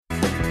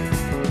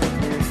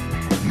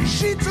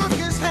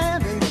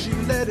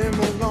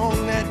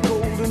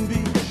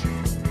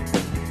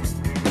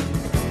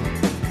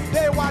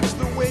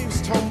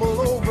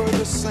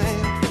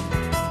sand.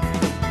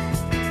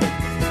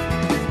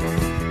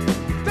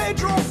 They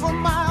drove for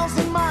miles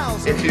and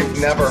miles. If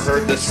you've never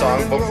heard this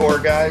song before,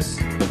 guys,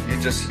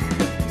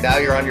 now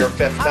you're on your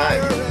fifth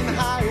time.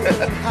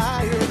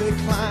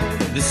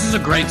 This is a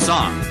great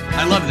song.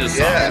 I love this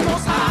song.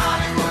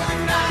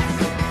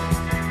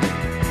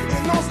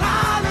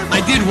 I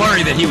did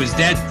worry that he was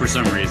dead for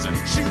some reason.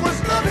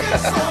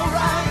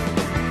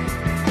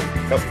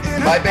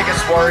 My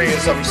biggest worry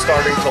is I'm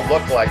starting to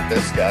look like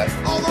this guy.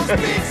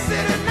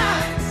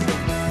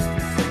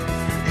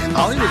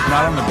 Hollywood's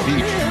not on the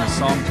beach, and the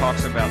song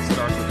starts with him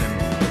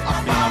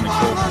being on the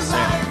golden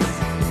sand.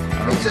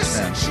 I don't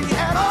understand.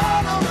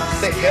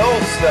 The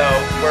hills, though,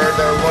 where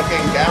they're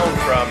looking down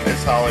from is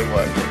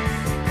Hollywood.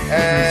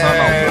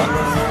 And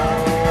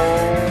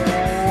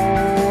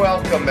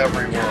welcome,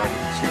 everyone,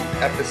 to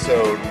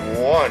episode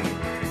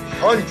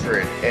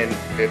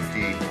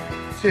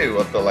 152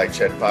 of the Light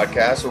Shed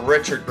Podcast.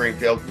 Richard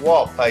Greenfield,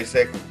 Walt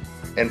Piecyk,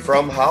 and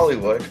from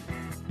Hollywood,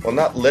 well,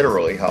 not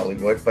literally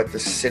Hollywood, but the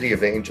City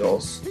of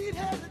Angels.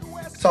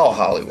 It's all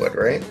Hollywood,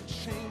 right?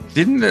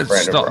 Didn't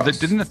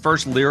the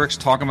first lyrics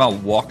talk about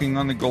walking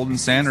on the golden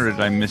sand, or did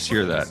I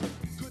mishear that?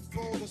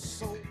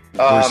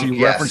 Or is he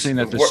referencing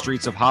that the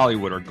streets of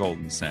Hollywood are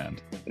golden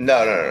sand?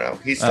 No.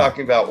 He's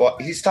talking about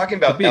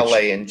LA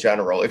in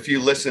general. If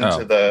you listen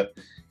to the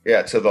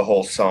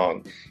whole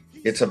song,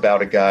 it's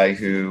about a guy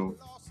who,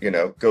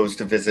 goes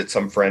to visit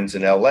some friends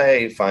in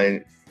LA,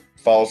 finds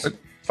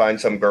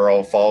some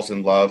girl, falls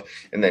in love,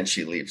 and then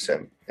she leaves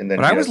him. And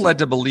then I was led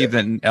to believe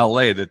that in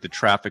LA that the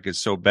traffic is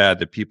so bad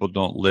that people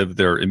don't live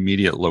their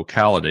immediate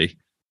locality.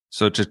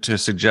 So to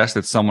suggest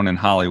that someone in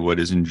Hollywood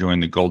is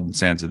enjoying the golden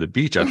sands of the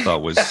beach, I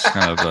thought was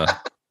kind of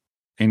a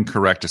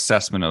incorrect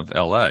assessment of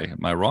LA.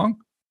 Am I wrong?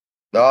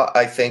 No,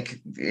 I think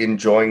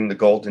enjoying the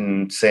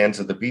golden sands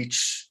of the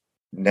beach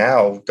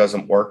now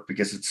doesn't work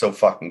because it's so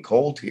fucking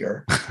cold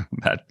here.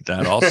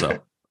 that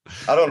also.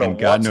 I don't know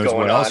what's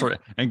going on.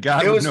 And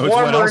God knows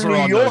what else are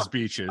on those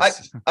beaches.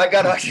 I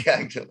got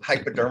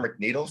hypodermic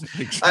needles.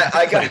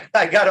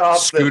 I got off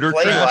Scooter the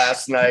plane crash.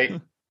 last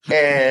night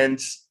and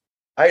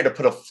I had to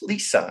put a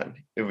fleece on.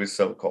 It was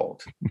so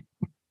cold.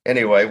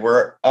 Anyway,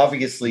 we're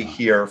obviously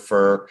here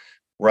for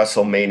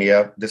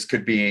WrestleMania. This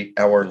could be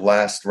our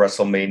last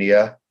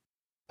WrestleMania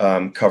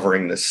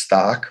covering the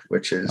stock,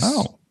 which is,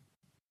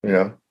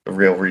 the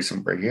real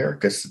reason we're here,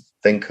 because the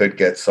thing could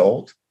get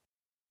sold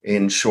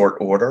in short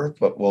order,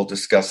 but we'll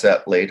discuss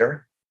that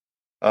later.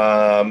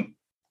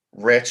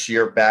 Rich,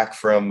 you're back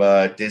from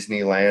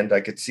Disneyland.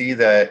 I could see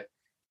that.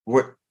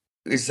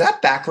 Is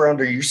that background?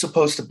 Are you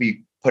supposed to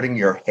be putting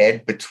your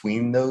head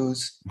between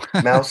those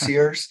mouse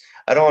ears?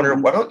 I don't know.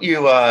 Why don't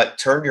you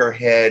turn your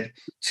head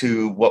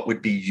to what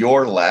would be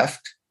your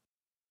left?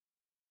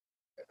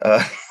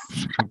 God.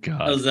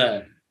 How's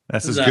that?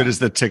 That's as good as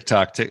the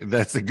TikTok.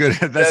 That's as good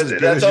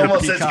That's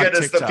almost as good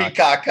as the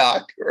peacock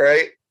cock,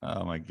 right?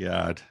 Oh my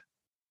God.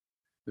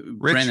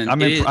 Rich, Brandon,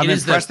 I'm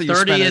impressed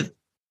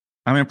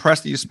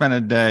that you spent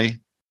a day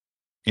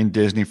in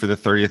Disney for the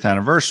 30th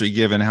anniversary,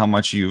 given how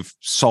much you've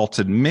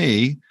salted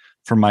me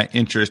for my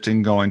interest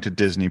in going to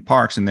Disney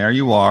parks. And there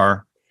you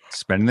are,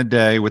 spending the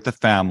day with the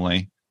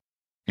family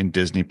in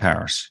Disney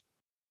Paris.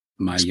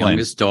 My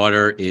youngest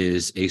daughter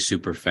is a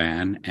super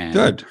fan, and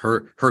Good.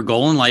 her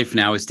goal in life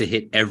now is to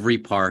hit every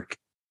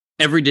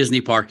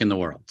Disney park in the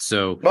world.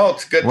 So, well,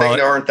 it's a good thing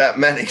there aren't that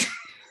many.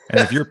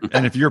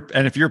 And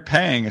if you're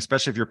paying,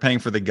 especially if you're paying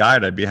for the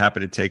guide, I'd be happy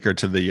to take her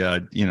to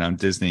the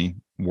Disney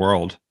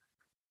World,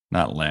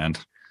 not Land.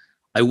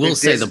 I will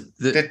say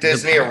did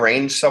Disney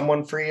arrange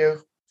someone for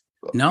you?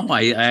 No,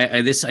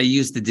 I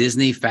use the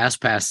Disney Fast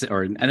Pass,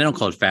 and they don't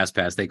call it Fast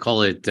Pass. They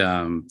call it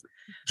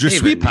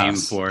Sweet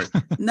Pass for it.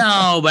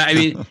 No, but I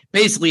mean,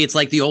 basically, it's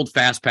like the old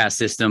Fast Pass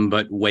system,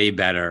 but way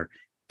better.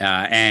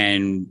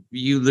 And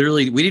we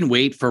didn't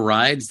wait for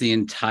rides the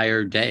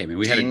entire day. I mean,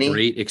 we had a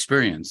great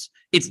experience.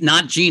 It's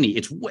not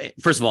Genie.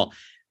 First of all,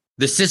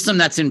 the system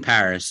that's in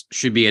Paris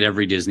should be at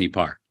every Disney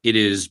park. It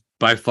is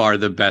by far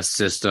the best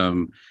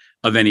system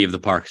of any of the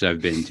parks I've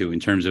been to in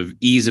terms of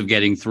ease of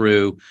getting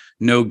through,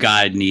 no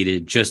guide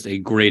needed, just a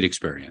great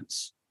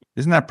experience.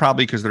 Isn't that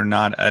probably because they're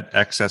not at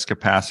excess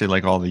capacity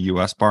like all the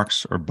U.S.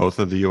 parks or both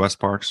of the U.S.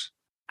 parks?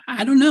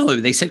 I don't know.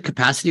 They said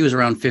capacity was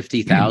around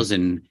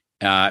 50,000.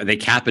 They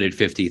cap it at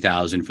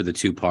 50,000 for the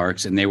two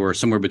parks, and they were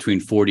somewhere between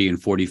 40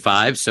 and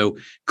 45. So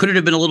could it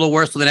have been a little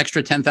worse with an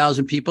extra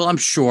 10,000 people? I'm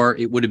sure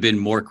it would have been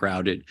more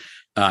crowded.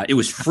 It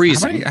was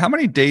freezing. How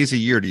many days a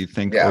year do you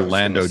think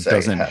Orlando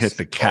doesn't hit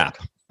the cap?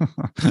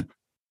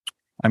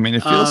 I mean,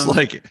 it feels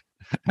like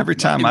every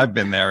time I've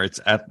been there,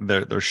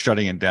 they're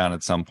shutting it down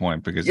at some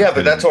point because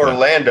but that's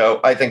Orlando.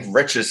 I think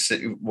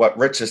what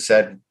Rich has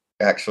said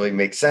actually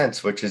makes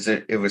sense, which is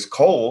it was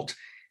cold.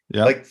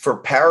 Yeah. Like for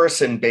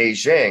Paris and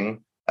Beijing,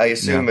 I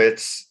assume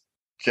it's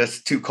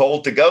just too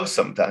cold to go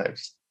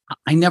sometimes.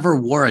 I never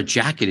wore a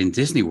jacket in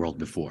Disney World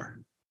before,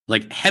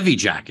 like heavy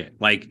jacket.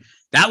 Like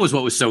that was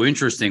what was so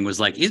interesting was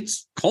like,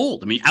 it's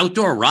cold. I mean,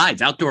 outdoor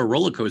rides, outdoor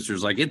roller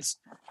coasters, like it's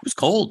was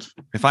cold.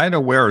 If I had to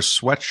wear a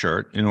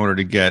sweatshirt in order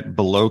to get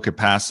below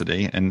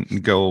capacity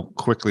and go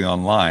quickly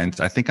online,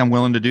 I think I'm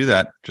willing to do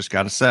that. Just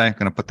got to say, I'm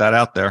going to put that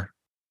out there.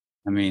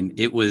 I mean,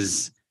 it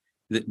was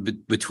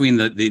between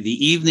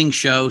the evening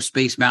show,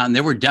 Space Mountain,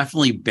 there were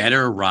definitely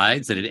better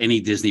rides than at any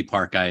Disney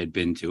park I had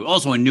been to.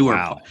 Also, a newer,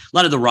 a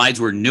lot of the rides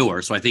were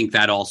newer, so I think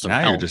that also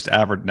now helped. You're just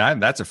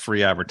that's a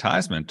free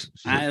advertisement.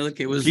 Look,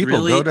 it was people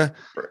really, go to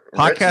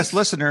podcast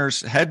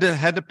listeners head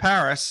to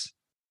Paris.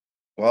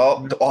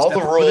 Well, all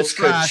the rules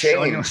could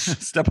change.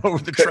 Step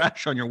over the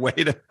trash on your way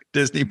to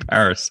Disney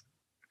Paris.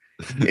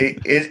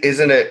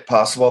 Isn't it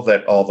possible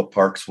that all the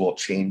parks will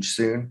change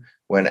soon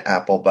when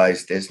Apple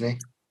buys Disney?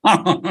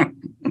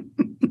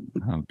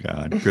 Oh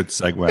God, good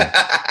segue.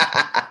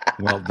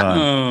 Well done.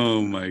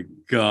 Oh my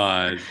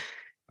God.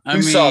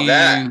 Who saw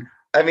that?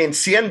 I mean,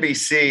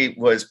 CNBC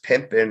was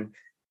pimping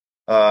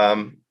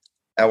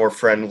our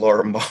friend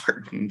Laura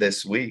Martin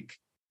this week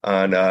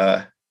on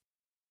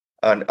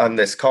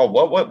this call.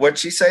 What'd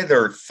she say?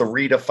 There are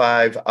 3 to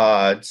 5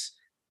 odds,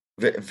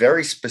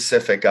 very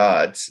specific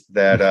odds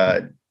that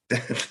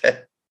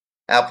that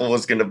Apple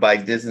was going to buy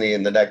Disney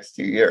in the next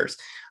 2 years.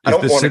 I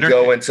don't want to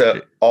go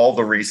into all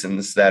the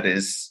reasons that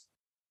is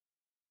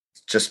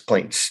just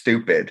plain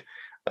stupid.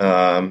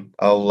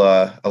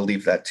 I'll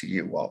leave that to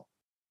you, Walt,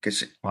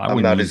 because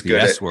I'm not as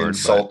good at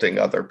insulting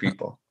other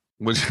people.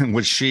 Was the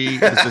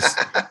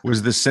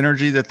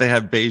synergy that they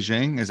have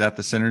Beijing? Is that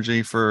the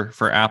synergy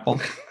for Apple,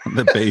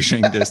 the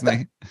Beijing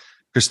Disney?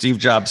 Because Steve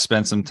Jobs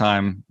spent some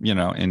time,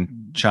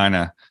 in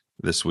China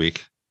this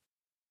week.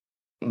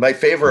 My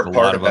favorite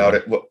part about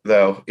it,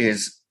 though,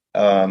 is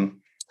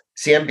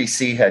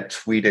CNBC had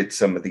tweeted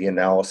some of the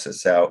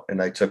analysis out,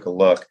 and I took a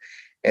look.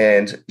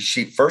 And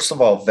she, first of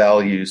all,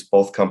 values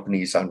both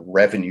companies on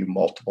revenue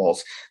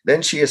multiples.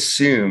 Then she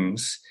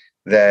assumes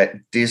that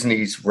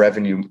Disney's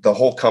revenue, the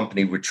whole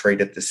company would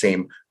trade at the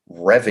same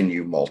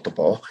revenue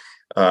multiple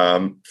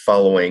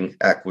following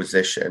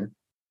acquisition,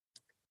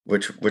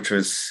 which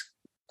was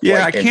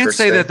I can't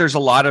say that there's a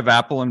lot of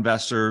Apple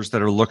investors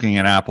that are looking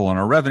at Apple on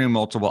a revenue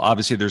multiple.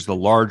 Obviously, there's the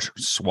large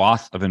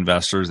swath of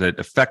investors that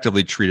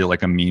effectively treat it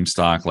like a meme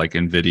stock, like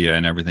Nvidia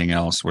and everything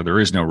else, where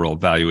there is no real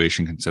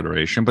valuation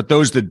consideration. But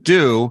those that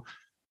do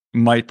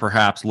might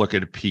perhaps look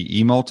at a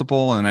PE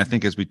multiple. And I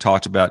think, as we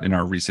talked about in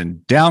our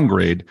recent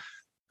downgrade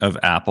of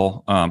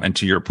Apple, and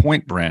to your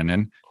point,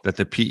 Brandon, that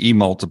the PE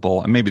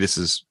multiple, and maybe this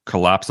has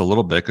collapsed a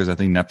little bit because I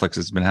think Netflix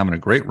has been having a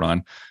great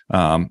run.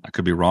 I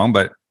could be wrong,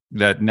 but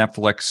that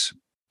Netflix,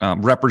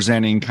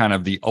 representing kind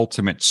of the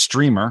ultimate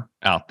streamer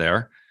out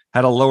there,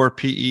 had a lower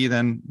PE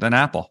than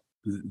Apple.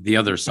 The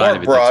other side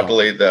of it,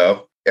 broadly,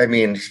 though, I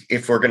mean,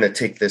 if we're going to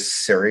take this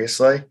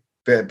seriously,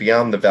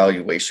 beyond the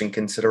valuation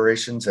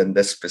considerations and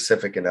this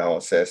specific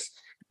analysis,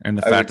 and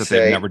the fact that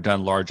they've never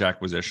done large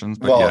acquisitions.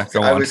 But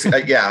I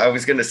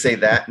was going to say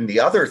that. And the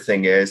other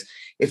thing is,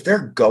 if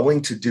they're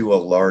going to do a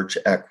large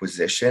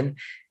acquisition,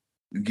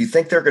 you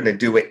think they're going to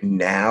do it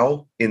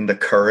now in the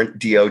current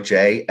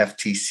DOJ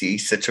FTC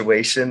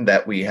situation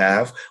that we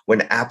have,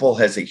 when Apple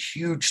has a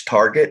huge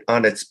target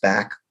on its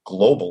back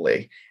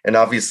globally? And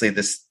obviously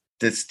this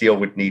deal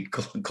would need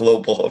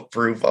global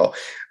approval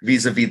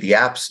vis-a-vis the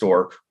App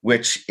Store,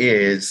 which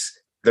is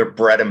their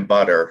bread and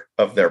butter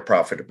of their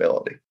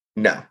profitability.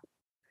 No,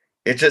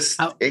 it's just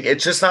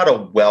not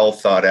a well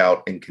thought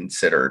out and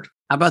considered.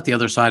 How about the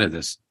other side of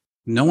this?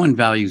 No one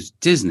values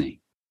Disney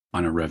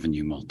on a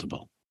revenue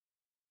multiple.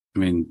 I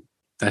mean,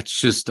 that's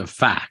just a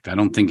fact. I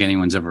don't think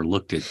anyone's ever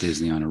looked at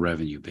Disney on a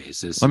revenue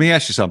basis. Let me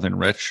ask you something,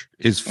 Rich.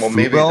 Is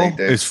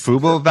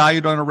Fubo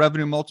valued on a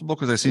revenue multiple?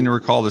 Because I seem to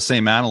recall the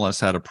same analyst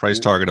had a price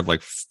target of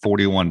like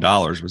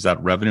 $41. Was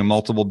that revenue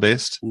multiple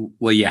based?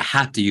 Well, you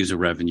have to use a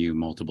revenue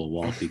multiple,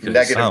 Walt, because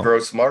negative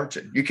gross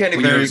margin. You can't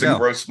even use a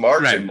gross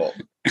margin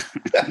multiple.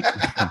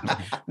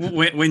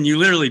 when you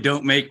literally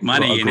don't make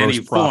money in any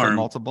form,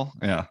 multiple,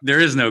 there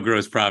is no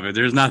gross profit.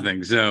 There's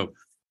nothing. So,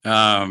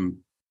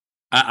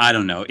 I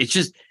don't know. It's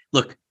just,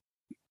 look,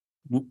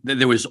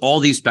 there was all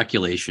these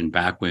speculation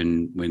back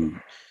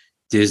when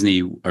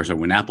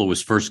Apple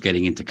was first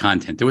getting into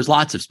content. There was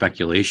lots of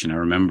speculation. I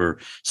remember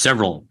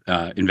several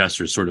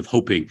investors sort of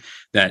hoping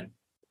that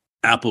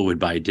Apple would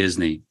buy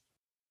Disney.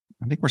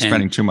 I think we're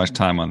spending too much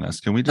time on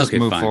this. Can we just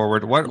move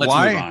forward? Let's move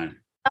on.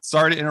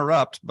 Sorry to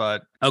interrupt,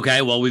 but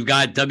okay. Well, we've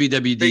got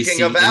WWDC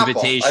Speaking of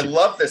invitation. Apple, I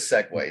love the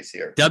segues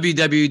here.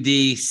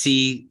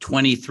 WWDC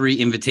 23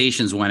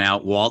 invitations went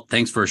out. Walt,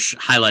 thanks for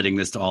highlighting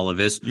this to all of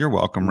us. You're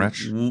welcome,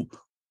 Rich.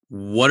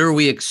 What are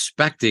we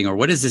expecting, or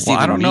what does this even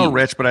mean? I don't know,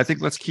 Rich, but I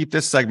think let's keep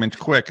this segment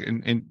quick.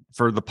 And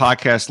for the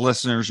podcast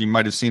listeners, you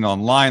might have seen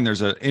online,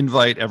 there's an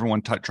invite.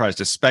 Everyone tries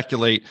to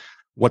speculate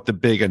what the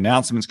big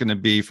announcement's going to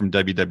be from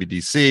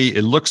WWDC.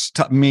 It looks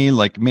to me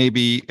like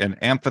maybe an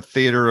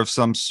amphitheater of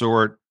some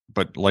sort,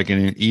 but like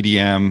in an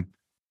EDM.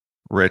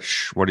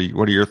 Rich, what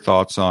are your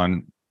thoughts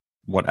on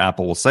what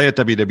Apple will say at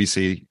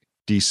WWDC,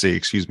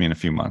 in a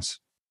few months?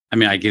 I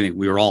mean,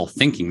 we were all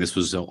thinking this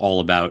was all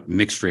about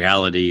mixed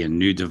reality and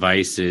new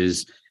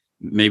devices.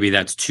 Maybe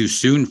that's too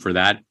soon for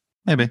that.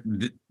 Maybe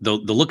the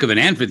look of an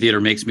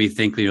amphitheater makes me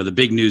think, the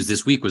big news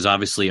this week was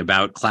obviously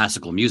about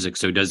classical music.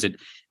 So does it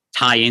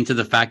tie into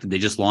the fact that they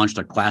just launched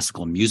a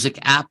classical music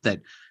app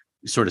that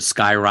sort of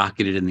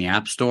skyrocketed in the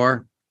App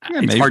Store?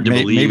 It's hard to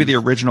believe. Maybe the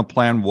original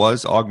plan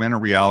was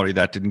augmented reality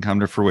that didn't come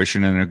to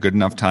fruition in a good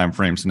enough time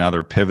frame. So now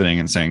they're pivoting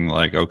and saying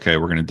like, okay,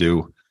 we're going to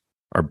do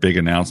our big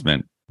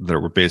announcement that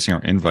we're basing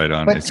our invite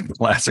on. It's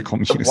classical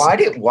music.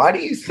 Why do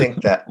you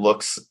think that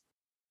looks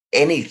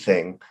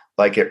anything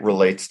like it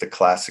relates to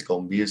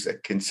classical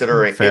music?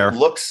 Considering it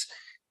looks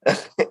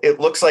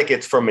like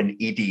it's from an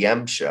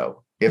EDM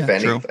show, if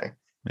anything. True.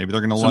 Maybe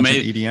they're going to launch an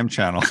EDM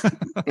channel.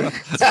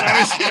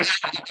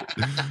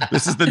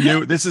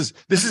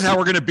 This is how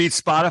we're going to beat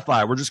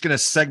Spotify. We're just going to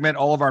segment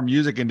all of our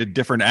music into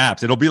different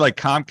apps. It'll be like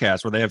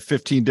Comcast where they have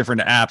 15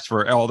 different apps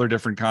for all their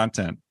different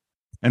content.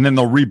 And then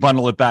they'll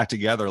rebundle it back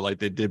together like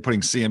they did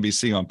putting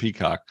CNBC on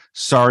Peacock.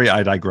 Sorry,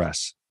 I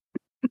digress.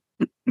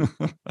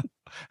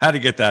 Had to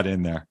get that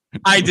in there.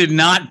 I did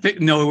not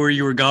know where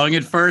you were going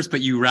at first,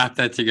 but you wrapped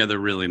that together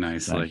really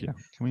nicely. Can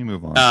we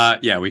move on?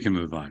 Yeah, we can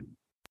move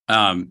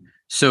on.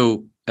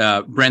 So,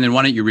 Brandon,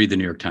 why don't you read the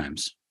New York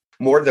Times?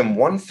 More than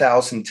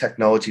 1,000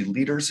 technology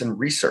leaders and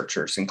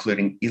researchers,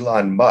 including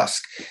Elon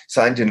Musk,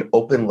 signed an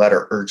open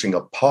letter urging a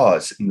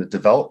pause in the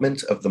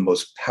development of the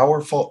most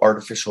powerful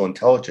artificial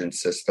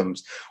intelligence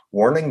systems,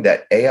 warning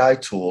that AI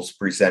tools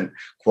present,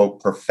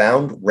 quote,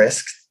 profound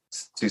risks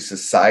to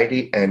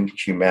society and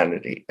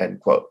humanity, end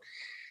quote.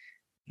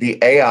 The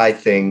AI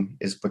thing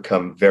has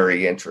become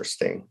very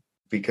interesting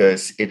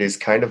because it is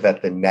kind of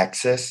at the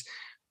nexus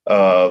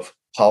of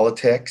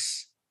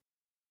politics,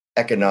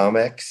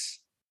 economics,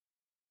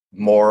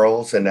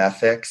 morals and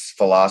ethics,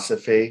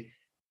 philosophy,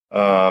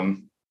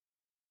 and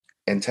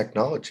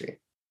technology,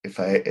 if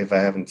I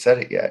haven't said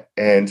it yet.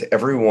 And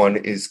everyone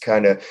is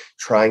kind of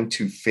trying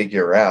to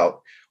figure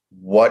out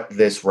what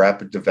this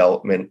rapid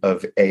development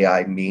of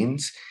AI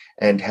means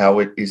and how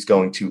it is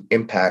going to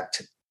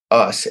impact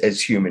us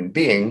as human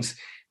beings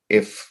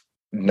if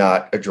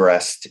not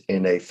addressed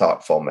in a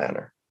thoughtful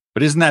manner.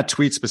 But isn't that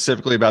tweet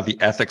specifically about the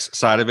ethics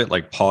side of it?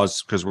 Like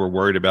pause because we're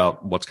worried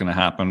about what's going to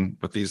happen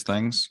with these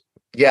things?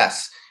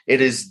 Yes, it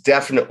is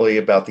definitely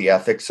about the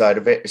ethics side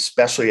of it,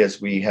 especially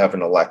as we have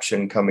an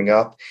election coming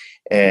up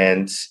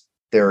and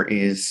there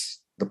is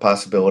the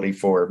possibility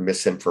for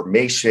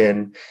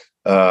misinformation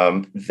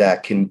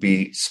that can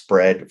be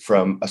spread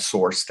from a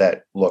source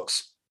that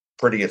looks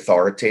pretty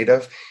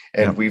authoritative.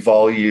 And we've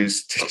all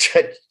used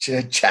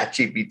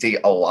ChatGPT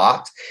a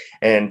lot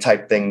and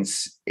typed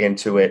things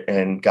into it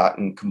and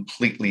gotten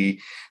completely,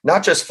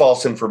 not just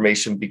false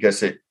information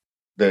because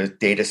the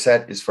data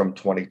set is from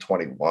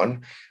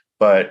 2021,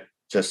 but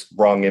just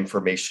wrong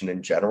information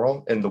in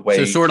general. And the way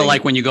so sort of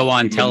like when you go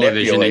on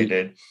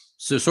television.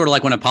 So sort of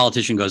like when a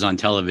politician goes on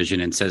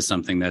television and says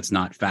something that's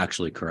not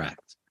factually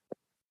correct.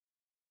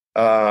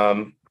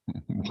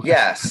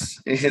 Yes,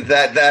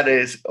 that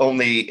is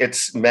only,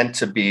 it's meant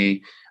to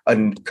be a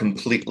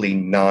completely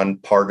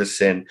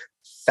nonpartisan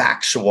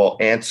factual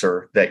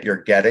answer that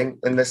you're getting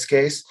in this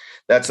case.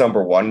 That's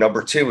number one.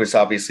 Number two is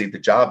obviously the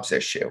jobs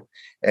issue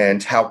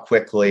and how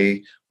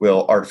quickly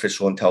will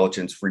artificial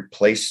intelligence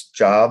replace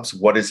jobs?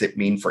 What does it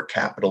mean for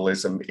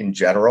capitalism in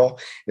general?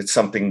 It's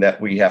something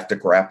that we have to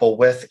grapple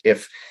with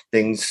if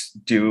things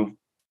do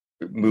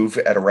move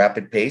at a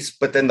rapid pace.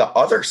 But then the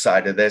other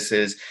side of this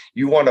is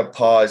you want to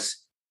pause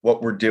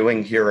what we're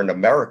doing here in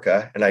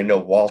America. And I know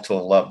Walt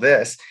will love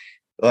this.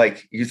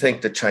 Like, you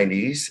think the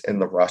Chinese and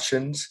the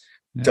Russians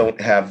don't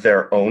have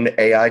their own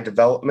AI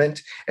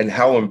development? And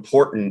how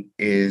important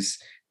is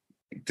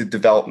the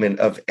development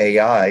of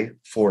AI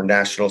for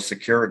national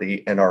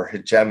security and our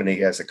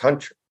hegemony as a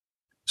country?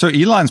 So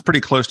Elon's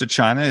pretty close to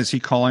China. Is he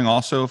calling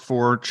also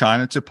for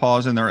China to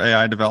pause in their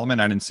AI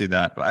development? I didn't see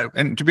that.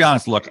 And to be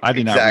honest, look, I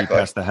did not read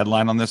past the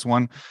headline on this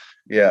one.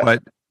 Yeah.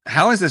 But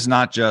how is this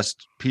not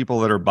just people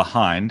that are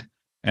behind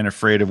and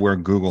afraid of where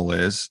Google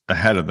is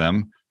ahead of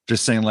them,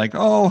 just saying like,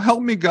 oh,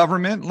 help me,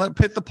 government,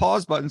 hit the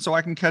pause button so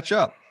I can catch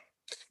up?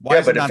 Why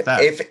is it not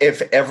that?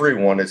 If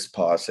everyone is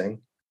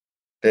pausing,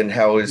 then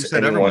how is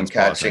anyone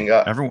catching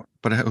up? Everyone,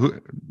 but who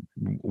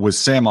was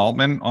Sam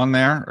Altman on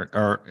there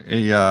or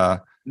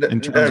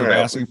in terms of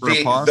asking for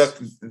a pause?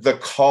 The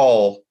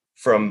call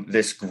from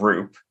this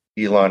group,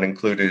 Elon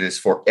included, is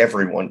for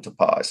everyone to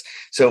pause.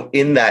 So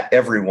in that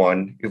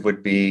everyone, it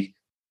would be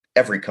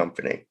every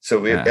company.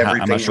 So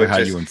everything. I'm not sure how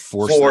you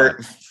enforce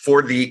that.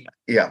 For the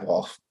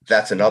well,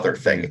 that's another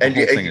thing. The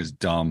whole thing is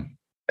dumb.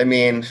 I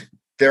mean,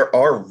 there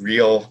are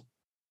real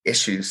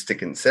issues to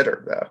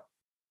consider, though.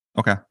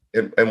 Okay.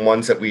 And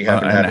ones that we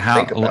haven't had to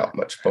think about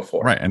much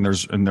before. Right. And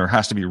there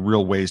has to be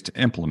real ways to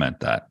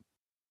implement that.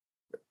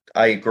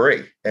 I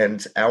agree.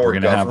 And our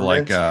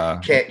government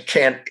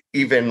can't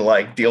even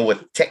deal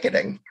with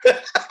ticketing.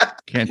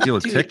 Can't deal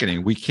with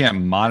ticketing. We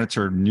can't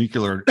monitor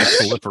nuclear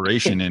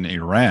proliferation in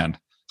Iran.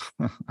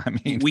 I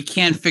mean, we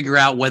can't figure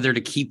out whether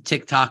to keep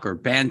TikTok or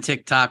ban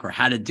TikTok or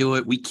how to do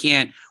it. We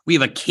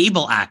have a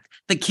Cable Act.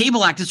 The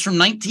Cable Act is from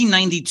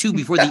 1992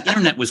 before the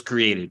internet was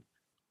created.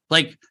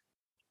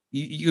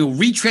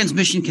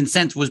 retransmission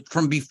consent was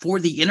from before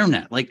the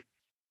internet. Like,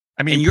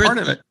 I mean,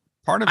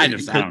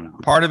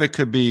 part of it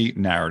could be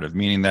narrative,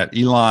 meaning that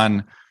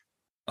Elon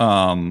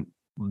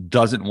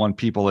doesn't want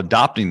people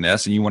adopting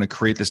this, and you want to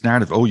create this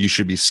narrative. Oh, you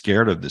should be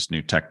scared of this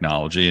new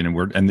technology,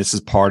 and this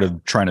is part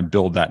of trying to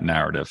build that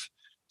narrative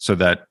so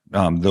that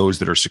those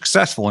that are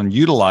successful in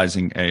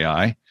utilizing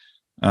AI,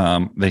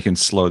 they can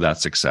slow that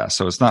success.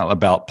 So it's not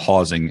about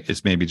pausing;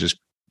 it's maybe just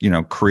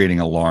creating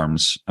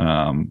alarms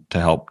to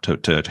help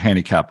to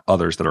handicap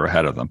others that are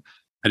ahead of them.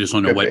 I just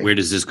want to know where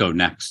does this go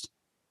next?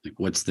 Like,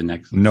 what's the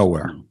next?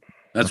 Nowhere.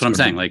 That's what I'm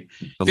saying. Like,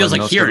 feels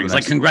like hearings,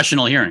 like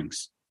congressional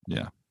hearings.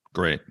 Yeah,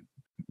 great.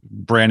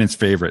 Brandon's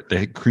favorite,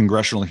 the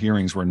congressional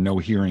hearings where no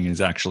hearing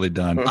is actually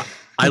done.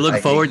 I look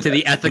forward to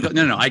the ethical.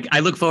 I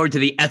look forward to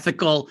the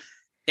ethical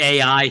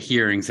AI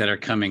hearings that are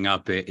coming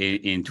up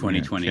in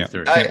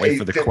 2023. Can't wait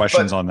for the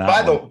questions on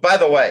that. By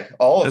the way,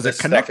 all of does this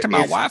it connect stuff to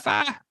my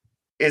Wi-Fi?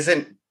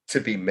 Isn't to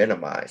be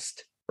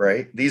minimized,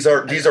 right? These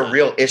are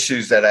real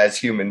issues that as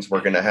humans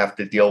we're going to have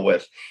to deal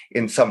with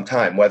in some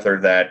time, whether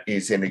that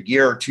is in a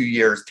year, 2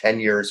 years,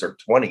 10 years, or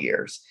 20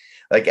 years.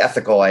 Like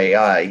ethical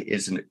AI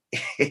is an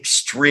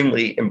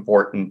extremely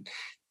important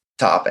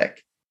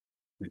topic.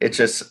 It's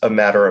just a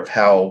matter of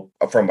how,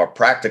 from a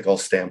practical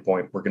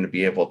standpoint, we're going to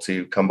be able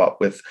to come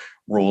up with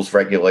rules,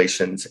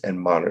 regulations,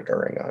 and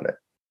monitoring on it.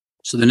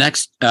 So the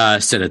next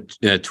set of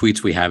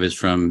tweets we have is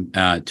from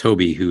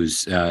Toby,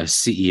 who's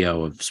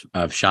CEO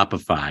of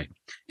Shopify.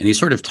 And he's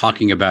sort of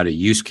talking about a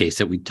use case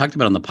that we talked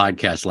about on the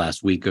podcast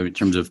last week in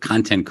terms of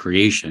content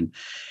creation.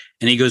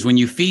 And he goes, when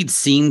you feed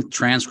scene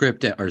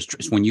transcript and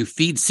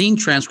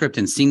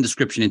scene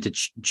description into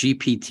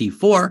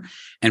GPT-4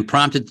 and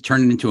prompt it to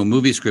turn it into a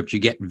movie script, you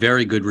get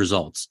very good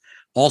results.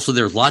 Also,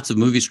 there's lots of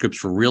movie scripts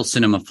for real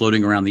cinema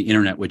floating around the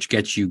internet, which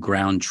gets you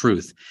ground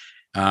truth.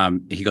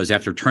 He goes,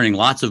 after turning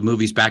lots of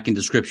movies back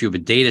into scripts, you have a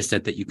data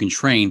set that you can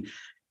train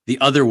the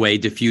other way,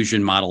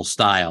 diffusion model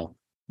style.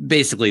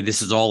 Basically,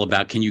 this is all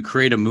about, can you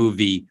create a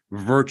movie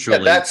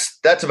virtually? Yeah,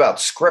 that's about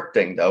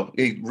scripting, though.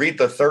 Read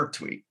the third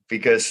tweet,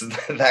 because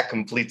that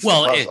completes the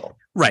puzzle.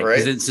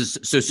 Right?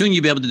 So soon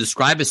you'll be able to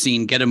describe a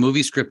scene, get a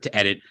movie script to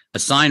edit,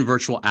 assign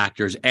virtual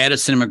actors, add a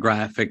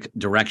cinematographic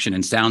direction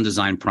and sound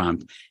design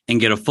prompt, and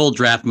get a full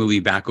draft movie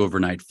back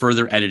overnight.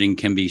 Further editing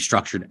can be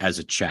structured as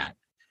a chat.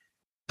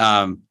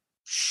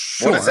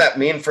 Sure. What does that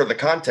mean for the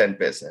content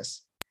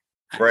business?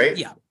 Right?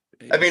 Yeah.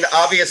 I mean,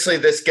 obviously,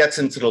 this gets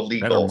into the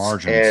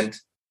legals and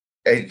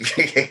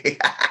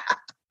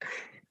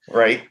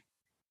right.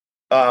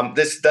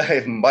 This does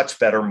have much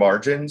better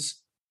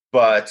margins,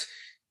 but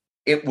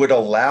it would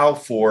allow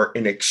for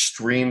an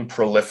extreme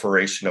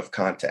proliferation of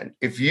content.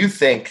 If you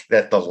think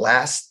that the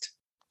last,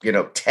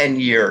 10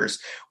 years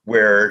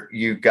where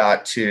you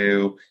had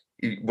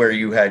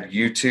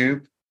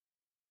YouTube,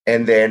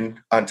 and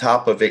then on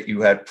top of it,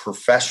 you had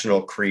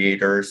professional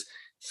creators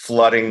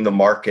flooding the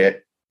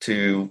market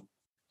to,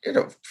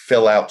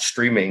 fill out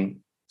streaming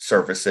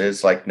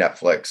services like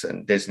Netflix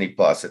and Disney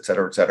Plus, et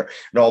cetera,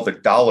 and all the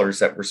dollars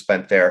that were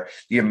spent there,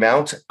 the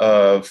amount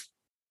of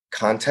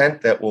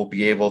content that will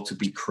be able to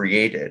be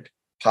created,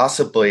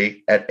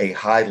 possibly at a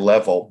high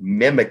level,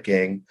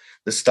 mimicking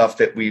the stuff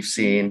that we've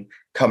seen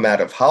come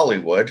out of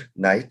Hollywood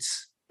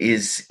nights,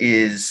 is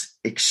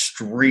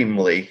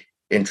extremely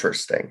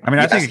interesting. I mean,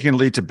 yes. I think it can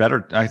lead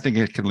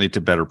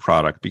to better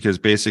product, because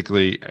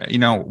basically,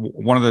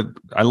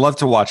 I love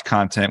to watch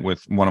content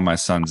with one of my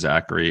sons,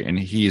 Zachary, and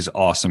he's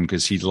awesome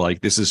because he's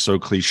like, this is so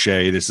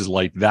cliche. This is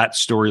like that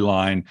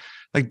storyline,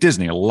 like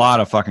Disney, a lot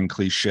of fucking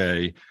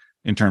cliche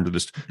in terms of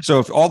this. So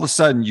if all of a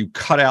sudden you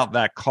cut out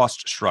that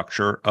cost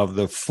structure of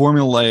the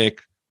formulaic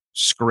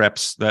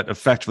scripts that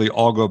effectively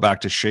all go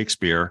back to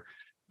Shakespeare,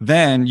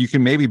 then you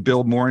can maybe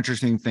build more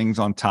interesting things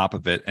on top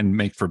of it and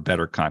make for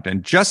better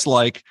content. Just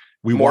like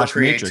we watch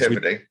Matrix,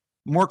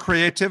 more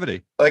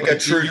creativity, like a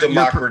true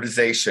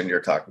democratization. You're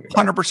talking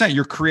about 100%.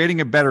 You're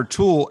creating a better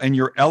tool, and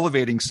you're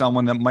elevating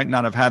someone that might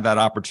not have had that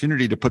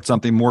opportunity to put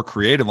something more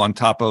creative on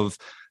top of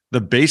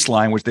the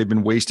baseline, which they've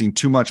been wasting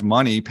too much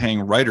money paying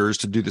writers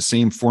to do the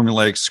same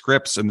formulaic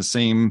scripts and the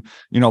same,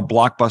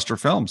 blockbuster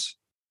films.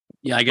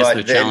 Yeah, I guess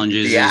the challenge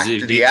is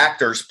the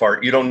actors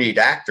part. You don't need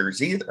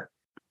actors either,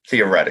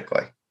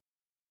 theoretically.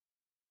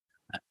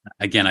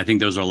 Again, I think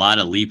those are a lot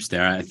of leaps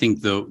there. I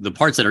think the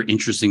parts that are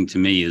interesting to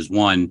me is,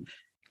 one,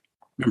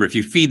 remember, if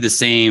you feed the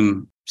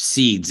same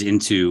seeds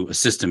into a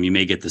system, you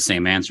may get the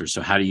same answer.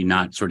 So how do you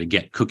not sort of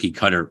get cookie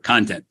cutter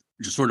content,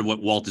 which is sort of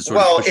what Walt is sort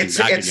of pushing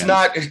back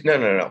against?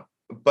 No.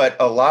 But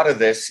a lot of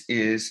this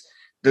is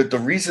the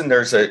reason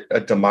there's a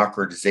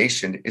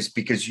democratization is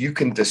because you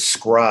can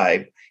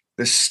describe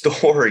the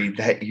story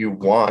that you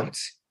want,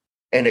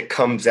 and it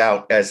comes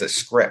out as a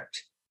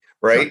script.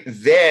 Right. Sure.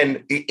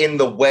 Then in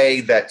the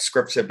way that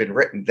scripts have been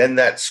written, then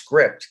that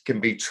script can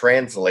be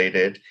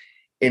translated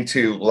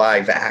into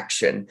live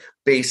action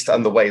based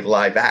on the way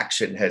live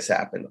action has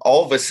happened.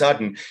 All of a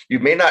sudden, you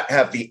may not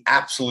have the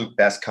absolute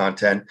best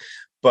content,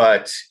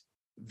 but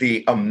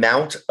the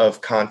amount of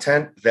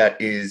content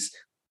that is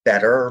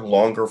better,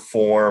 longer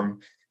form,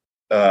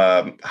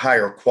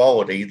 higher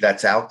quality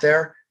that's out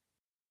there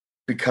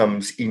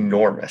becomes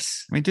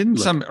enormous. I mean, didn't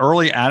some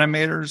early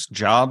animators'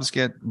 jobs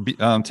get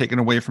taken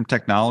away from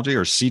technology,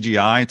 or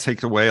CGI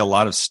take away a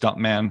lot of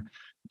stuntman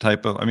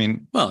type of? I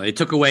mean, well, it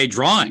took away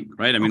drawing,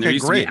 right? I mean, there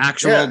used to be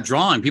actual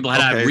drawing. People had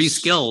to have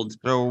reskilled.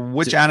 So,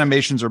 which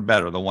animations are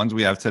better, the ones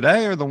we have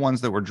today or the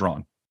ones that were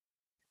drawn?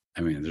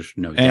 I mean, there's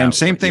no doubt. And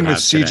same thing with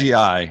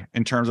CGI today.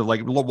 In terms of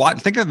like,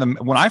 think of them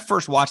when I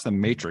first watched The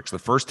Matrix the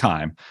first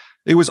time.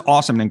 It was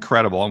awesome and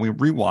incredible. And we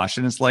rewatched it.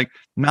 And it's like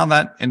now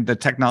that and the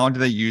technology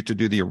they used to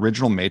do the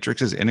original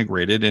Matrix is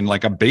integrated in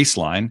like a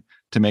baseline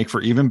to make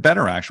for even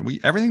better action.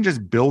 Everything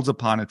just builds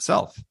upon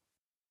itself.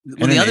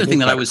 Well, the other thing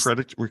that I was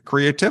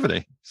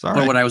creativity. Sorry.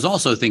 But what I was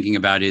also thinking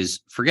about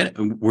is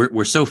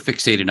we're so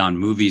fixated on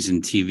movies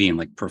and TV and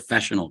like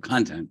professional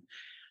content.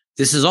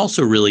 This is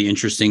also really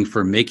interesting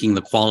for making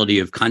the quality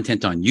of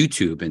content on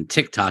YouTube and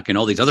TikTok and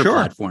all these other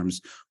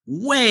platforms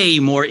way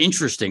more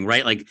interesting,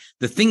 right? Like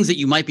the things that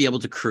you might be able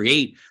to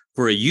create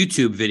for a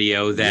YouTube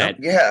video that,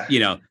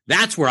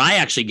 that's where I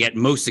actually get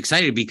most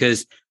excited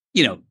because,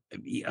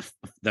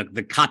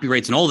 the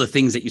copyrights and all the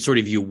things that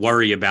you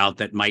worry about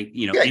that might,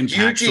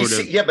 impact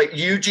UGC, but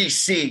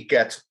UGC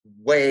gets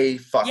way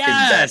fucking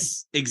bad.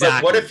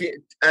 Exactly. But what if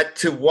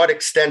to what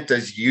extent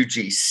does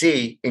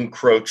UGC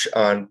encroach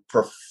on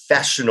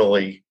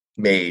professionally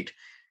made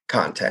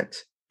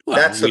content? Well,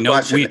 that's the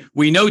question.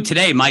 We know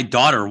today my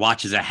daughter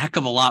watches a heck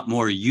of a lot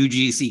more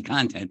UGC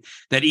content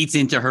that eats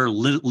into her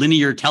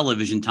linear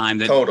television time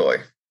that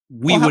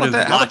we would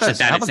have watched at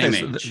that same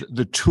age.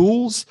 The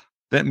tools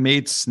that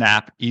made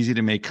Snap easy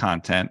to make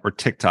content, or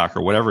TikTok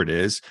or whatever it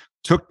is,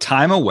 took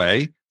time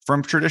away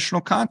from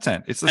traditional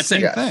content. It's the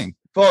same thing.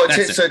 Well,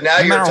 so now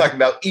you're talking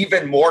about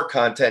even more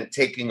content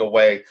taking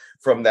away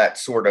from that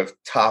sort of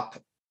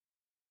top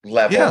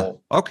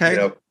level. Yeah.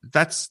 Okay.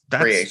 That's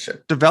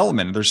creation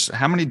development. There's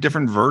how many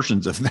different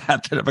versions of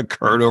that have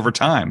occurred over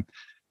time.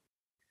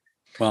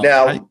 Well,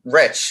 now,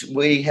 Rich,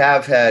 we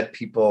have had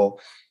people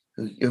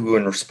who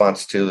in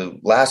response to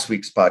last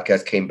week's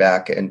podcast came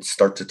back and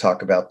start to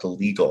talk about the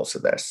legals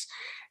of this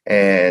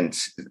and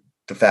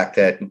the fact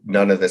that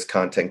none of this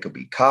content could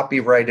be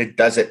copyrighted.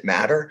 Does it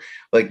matter?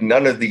 Like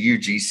none of the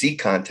UGC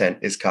content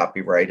is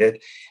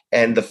copyrighted.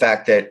 And the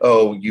fact that,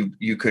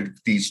 you could,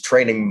 these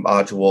training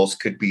modules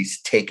could be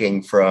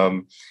taken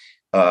from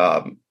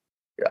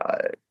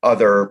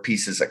other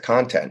pieces of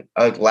content.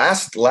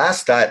 Last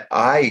that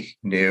I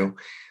knew,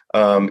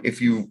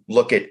 if you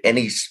look at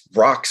any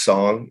rock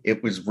song,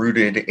 it was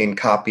rooted in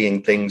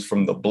copying things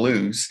from the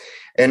blues.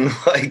 And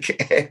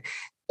like,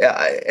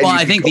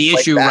 I think the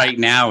issue right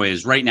now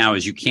is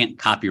you can't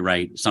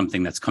copyright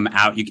something that's come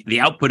out.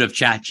 The output of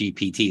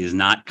ChatGPT is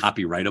not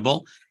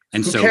copyrightable.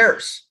 And who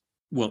cares?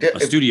 Well, a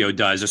studio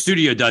does. A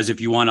studio does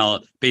if you want to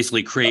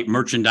basically create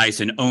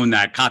merchandise and own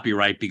that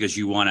copyright because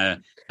you want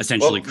to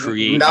essentially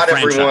create not a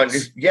everyone.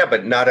 franchise. Yeah,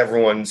 but not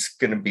everyone's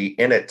going to be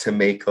in it to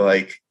make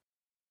like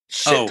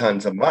shit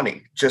tons of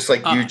money, just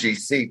like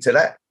UGC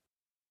today.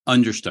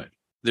 Understood.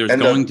 There's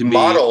going to be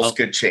models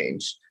could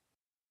change.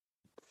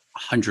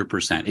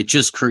 100%. It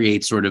just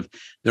creates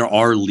there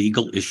are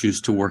legal issues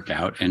to work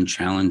out and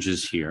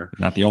challenges here.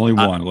 Not the only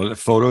one.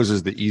 Photos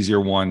is the easier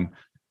one,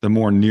 the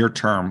more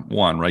near-term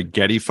one, right?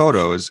 Getty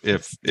Photos,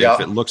 if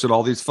it looks at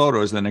all these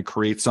photos, then it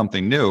creates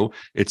something new.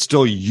 It's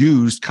still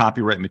used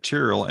copyright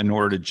material in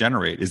order to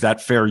generate. Is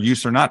that fair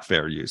use or not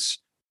fair use?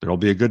 There'll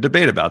be a good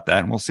debate about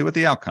that, and we'll see what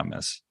the outcome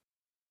is.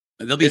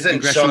 There'll be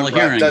congressional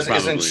hearings.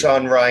 Isn't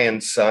Sean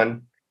Ryan's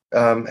son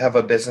have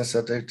a business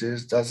that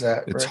does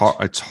that?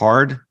 It's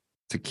hard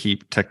to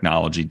keep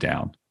technology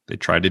down. They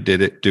tried to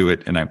do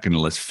it, and I'm going to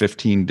list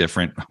 15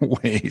 different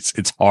ways.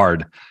 It's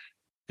hard.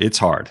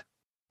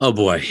 Oh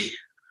boy.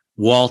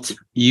 Walt,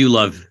 you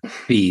love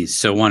fees,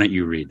 so why don't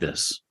you read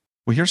this?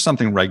 Well, here's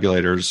something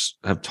regulators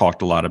have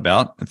talked a lot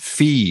about: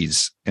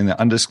 fees and the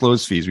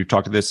undisclosed fees. We've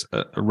talked to this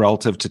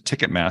relative to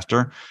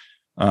Ticketmaster.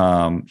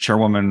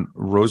 Chairwoman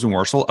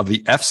Rosenworcel of the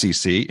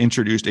FCC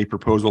introduced a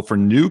proposal for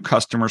new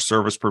customer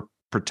service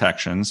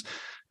protections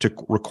to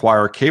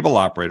require cable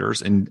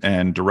operators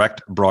and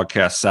direct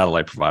broadcast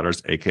satellite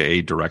providers,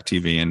 aka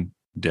DirecTV and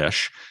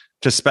Dish,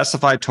 to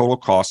specify total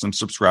costs and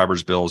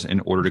subscribers' bills in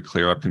order to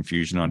clear up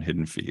confusion on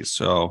hidden fees.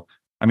 So,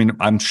 I mean,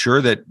 I'm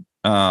sure that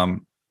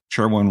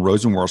Chairwoman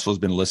Rosenworcel has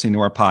been listening to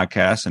our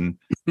podcast and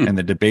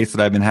the debates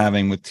that I've been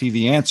having with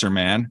TV Answer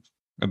Man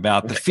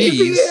about the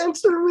fees. TV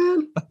Answer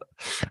Man.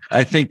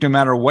 I think no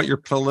matter what your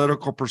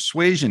political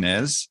persuasion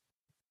is,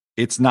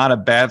 it's not a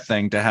bad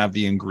thing to have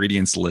the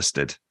ingredients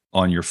listed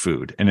on your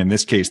food. And in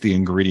this case, the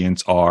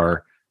ingredients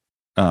are,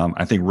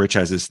 I think Rich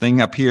has his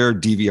thing up here: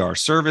 DVR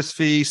service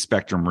fee,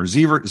 Spectrum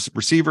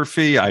receiver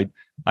fee. I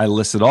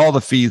listed all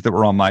the fees that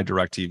were on my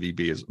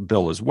DirecTV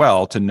bill as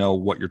well to know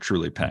what you're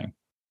truly paying.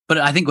 But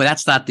I think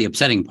that's not the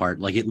upsetting part.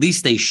 Like, at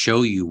least they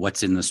show you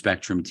what's in the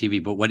Spectrum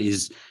TV. But what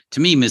is,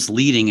 to me,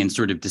 misleading and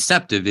sort of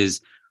deceptive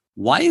is,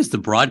 why is the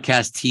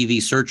broadcast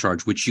TV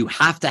surcharge, which you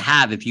have to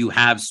have if you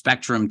have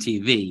Spectrum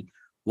TV,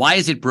 why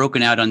is it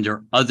broken out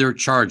under other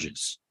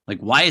charges? Like,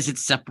 why is it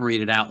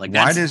separated out? Like,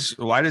 why does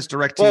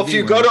DirecTV? Well, if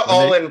you go to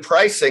all-in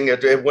pricing,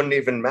 it wouldn't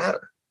even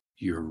matter.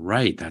 You're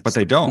right. That's but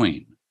they don't.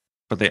 Point.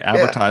 But they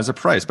advertise a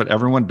price. But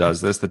everyone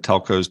does this. The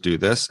telcos do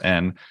this,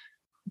 and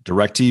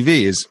DirecTV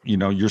is.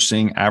 You're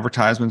seeing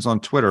advertisements on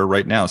Twitter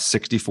right now,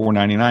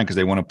 $64.99 because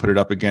they want to put it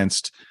up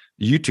against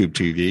YouTube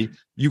TV.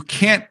 You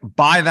can't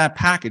buy that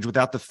package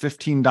without the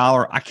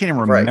 $15. I can't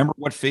even remember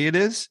what fee it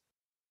is.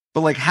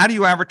 But like, how do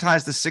you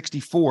advertise the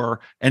 64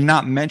 and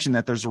not mention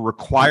that there's a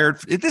required?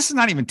 This is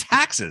not even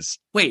taxes.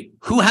 Wait,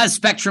 who has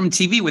Spectrum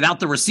TV without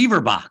the receiver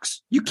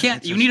box? You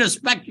can't. You need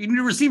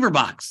a receiver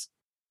box.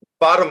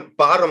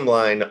 Bottom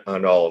line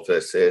on all of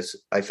this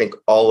is, I think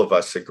all of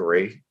us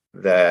agree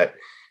that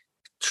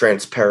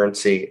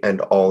transparency and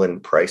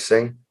all-in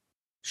pricing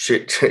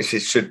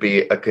should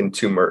be a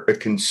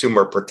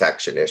consumer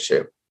protection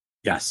issue.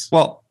 Yes.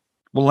 Well,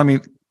 let me.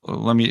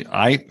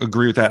 I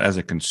agree with that as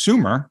a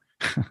consumer.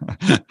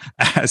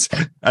 as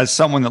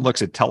someone that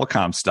looks at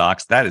telecom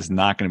stocks, that is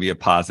not going to be a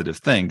positive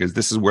thing, because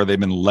this is where they've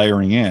been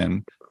layering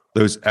in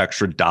those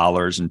extra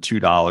 $1 and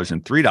 $2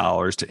 and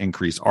 $3 to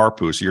increase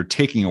ARPU. So you're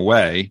taking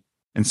away,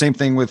 and same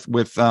thing with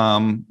the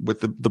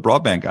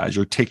broadband guys.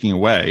 You're taking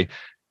away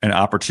an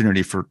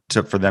opportunity for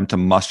them to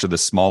muster the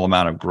small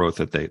amount of growth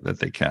that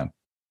they can.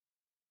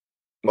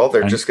 Well,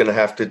 they're just going to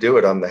have to do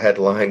it on the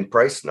headline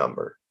price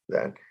number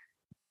then.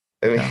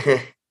 I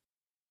mean,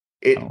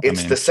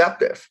 it's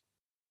deceptive.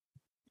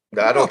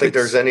 I don't think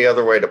there's any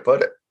other way to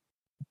put it.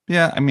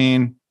 Yeah, I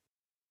mean,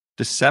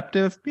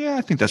 deceptive. Yeah,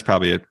 I think that's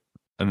probably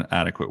an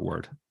adequate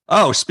word.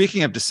 Oh,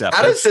 speaking of deceptive,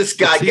 how does this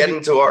guy get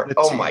into our?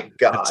 Oh my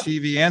God! The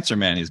TV answer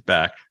man is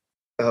back.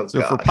 Oh,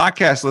 so for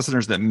podcast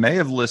listeners that may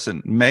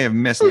have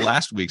missed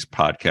last week's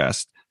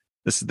podcast,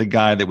 this is the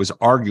guy that was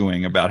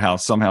arguing about how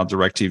somehow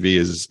DirecTV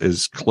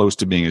is close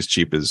to being as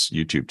cheap as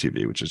YouTube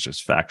TV, which is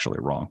just factually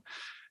wrong.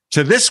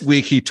 So this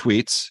week he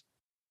tweets,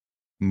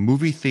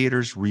 movie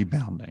theaters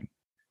rebounding,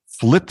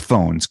 flip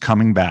phones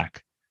coming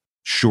back,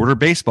 shorter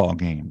baseball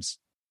games,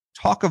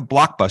 talk of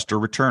Blockbuster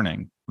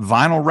returning,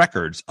 vinyl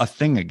records a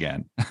thing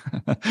again.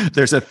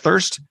 There's a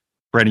thirst.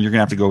 Brandon, you're going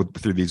to have to go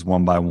through these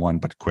one by one,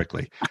 but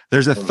quickly.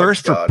 There's a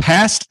thirst for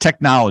past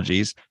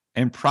technologies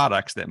and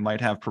products that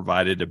might have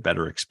provided a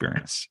better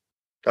experience.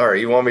 All right,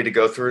 you want me to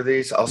go through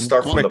these? I'll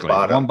start quickly, from the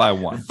bottom. One by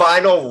one.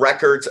 Vinyl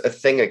records a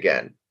thing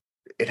again.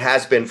 It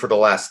has been for the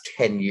last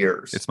 10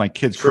 years. It's my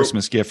kid's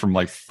Christmas gift from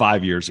like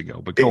 5 years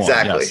ago, but go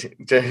exactly.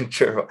 On.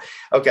 Yes.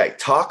 Okay,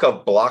 talk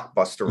of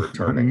Blockbuster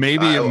returning.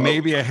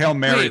 maybe a Hail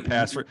Mary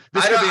pass. For,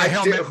 this could be a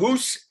Hail Mary.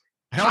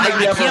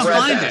 I can't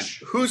find it.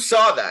 Who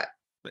saw that?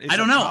 I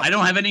don't know. I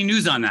don't have any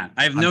news on that.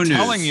 I have no news. I'm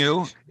telling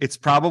you, it's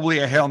probably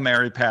a Hail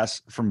Mary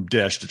pass from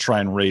Dish to try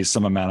and raise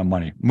some amount of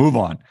money. Move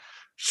on.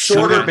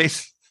 Shorter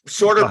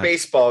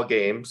baseball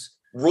games,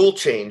 rule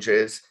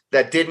changes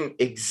that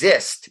didn't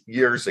exist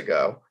years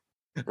ago,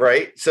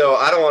 right? So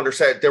I don't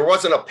understand. There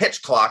wasn't a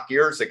pitch clock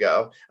years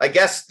ago. I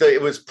guess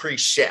it was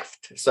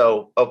pre-shift.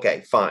 So,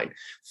 okay, fine.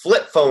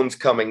 Flip phones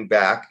coming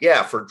back.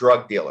 Yeah, for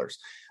drug dealers.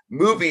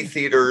 Movie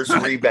theaters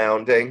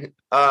rebounding.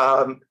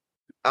 I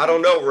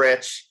don't know,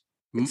 Rich.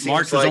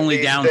 March was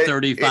only down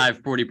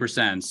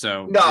 35-40%.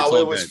 So no,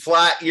 it was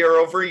flat year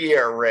over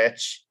year,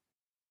 Rich.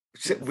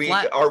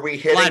 Are we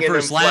hitting an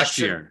inflection? Last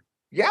year?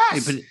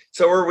 Yes. Hey,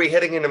 so are we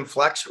hitting an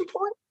inflection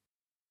point?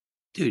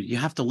 Dude, you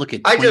have to look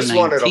at. I just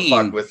wanted to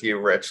fuck with you,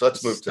 Rich.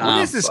 Let's move to.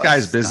 What is this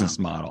guy's business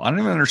model? I don't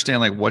even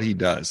understand what he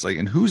does.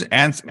 And who's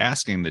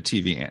asking the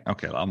TV?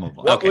 Okay, I'll move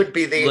on. What would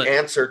be the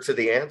answer to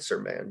the answer,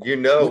 man?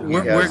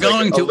 We're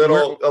going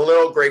to a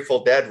little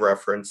Grateful Dead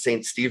reference,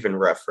 St. Stephen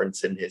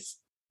reference in his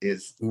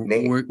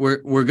name.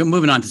 We're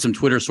moving on to some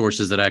Twitter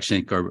sources that I actually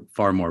think are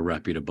far more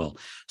reputable.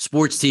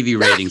 Sports TV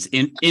ratings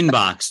in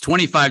inbox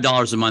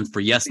 $25 a month for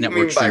Yes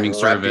Network streaming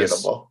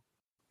service.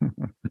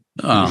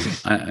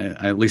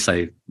 At least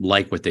I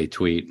like what they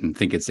tweet and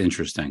think it's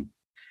interesting.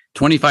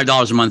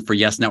 $25 a month for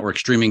Yes Network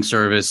streaming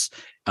service.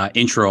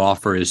 Intro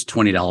offer is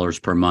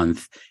 $20 per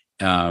month.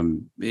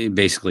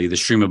 Basically, the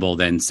streamable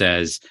then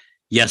says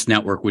Yes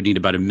Network would need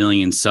about 1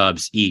 million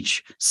subs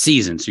each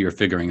season. So you're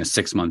figuring a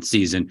 6-month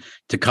season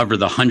to cover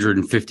the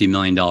 $150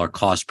 million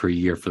cost per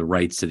year for the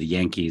rights to the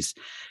Yankees.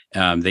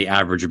 They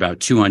average about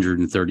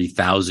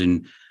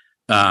 230,000,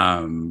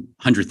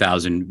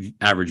 100,000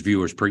 average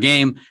viewers per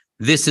game.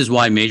 This is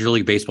why Major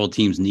League Baseball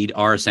teams need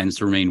RSNs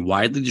to remain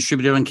widely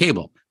distributed on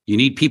cable. You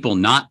need people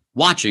not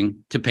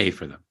watching to pay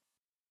for them.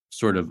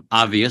 Sort of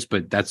obvious,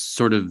 but that's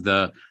sort of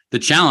the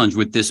challenge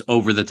with this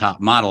over-the-top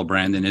model,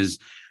 Brandon, is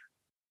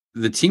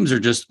the teams are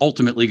just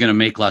ultimately going to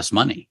make less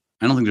money.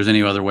 I don't think there's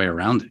any other way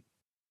around it.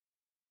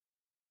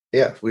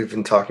 Yeah, we've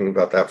been talking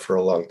about that for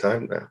a long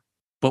time now.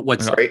 But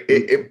what's right?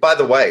 By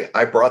the way,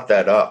 I brought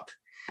that up.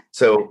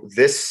 So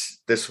this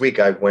week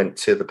I went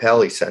to the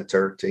Pally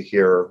Center to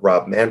hear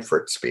Rob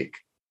Manfred speak.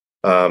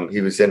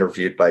 He was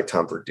interviewed by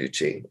Tom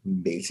Verducci,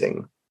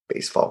 amazing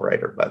baseball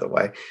writer, by the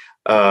way.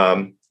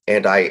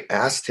 And I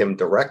asked him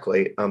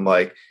directly, I'm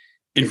like,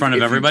 in front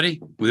of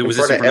everybody? Was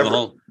this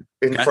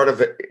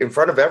in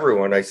front of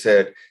everyone? I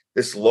said,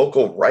 this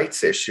local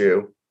rights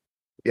issue,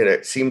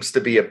 it seems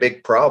to be a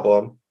big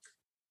problem.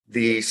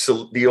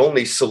 The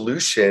only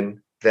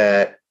solution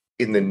that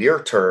in the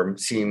near term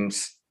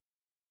seems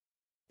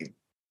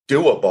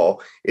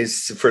doable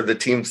is for the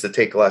teams to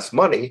take less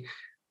money,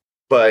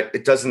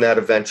 but doesn't that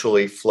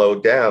eventually flow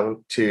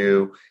down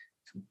to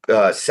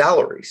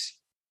salaries?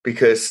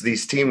 Because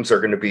these teams are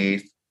going to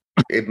be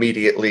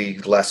immediately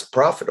less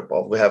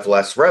profitable. We have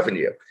less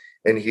revenue.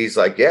 And he's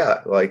like,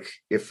 yeah, like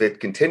if it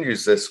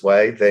continues this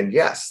way, then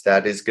yes,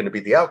 that is going to be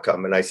the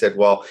outcome. And I said,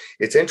 well,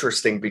 it's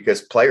interesting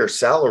because player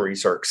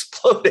salaries are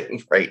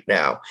exploding right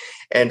now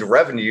and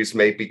revenues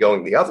may be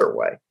going the other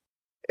way.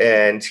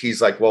 And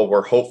he's like, well,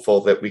 we're hopeful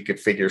that we could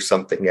figure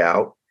something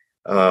out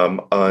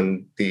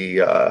on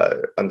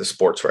the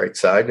sports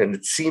rights side. And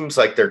it seems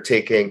like they're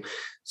taking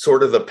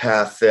sort of the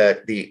path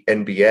that the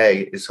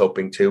NBA is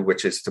hoping to,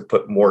 which is to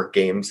put more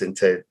games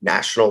into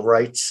national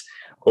rights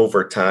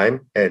over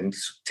time and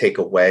take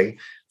away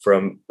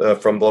from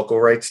local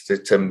rights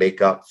to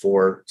make up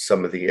for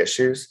some of the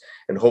issues.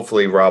 And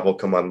hopefully Rob will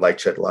come on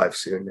Lightshed Live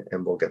soon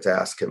and we'll get to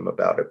ask him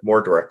about it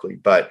more directly.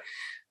 But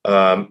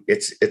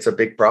it's a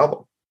big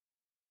problem.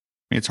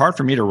 It's hard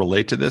for me to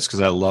relate to this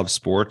because I love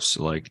sports.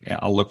 Like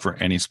I'll look for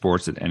any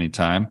sports at any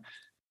time.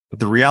 But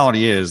the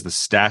reality is the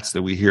stats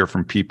that we hear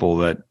from people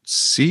that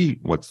see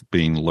what's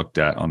being looked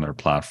at on their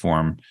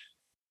platform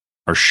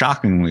are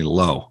shockingly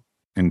low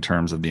in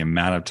terms of the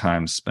amount of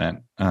time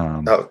spent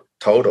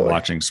totally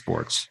watching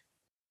sports.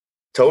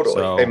 Totally.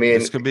 So I mean,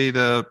 this could be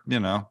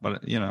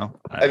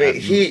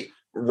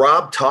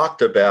Rob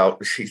talked about,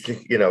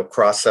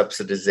 cross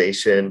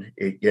subsidization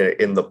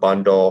in the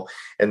bundle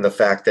and the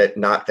fact that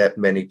not that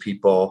many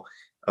people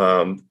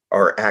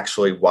are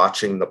actually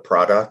watching the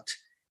product.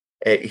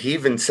 He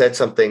even said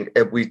something,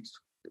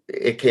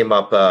 it came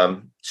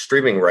up,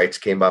 streaming rights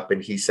came up,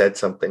 and he said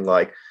something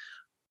like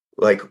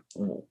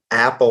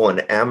Apple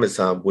and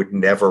Amazon would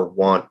never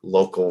want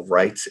local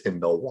rights in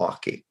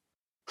Milwaukee.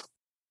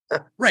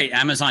 Right.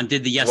 Amazon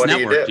did the Yes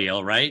Network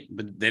deal, right?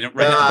 But they don't.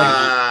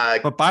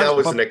 That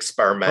was an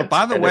experiment. But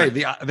by the way,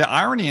 the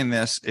irony in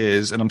this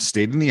is, and I'm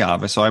stating the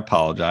obvious, so I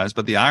apologize,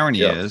 but the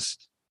irony is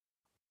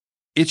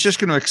it's just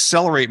going to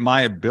accelerate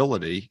my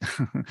ability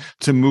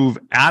to move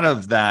out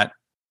of that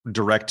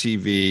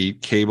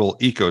DirecTV cable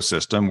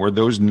ecosystem where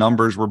those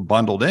numbers were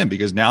bundled in,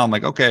 because now I'm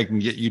like, okay, I can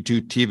get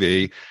YouTube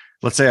TV.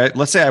 Let's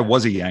say I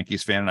was a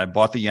Yankees fan and I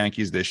bought the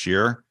Yankees this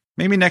year.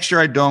 Maybe next year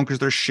I don't because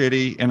they're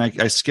shitty and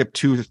I skip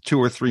two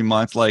or 3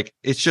 months. Like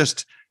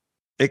it's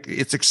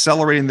it's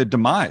accelerating the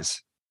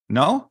demise.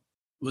 No,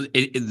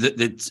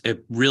 it's a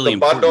really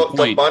important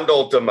point. The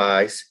bundle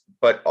demise,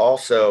 but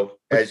also,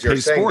 as you're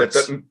saying,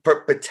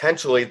 that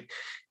potentially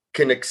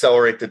can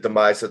accelerate the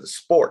demise of the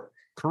sport.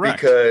 Correct.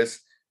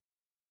 Because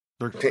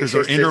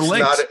they're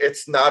interlinked.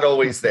 It's not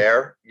always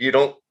there. You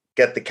don't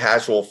get the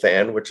casual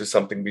fan, which is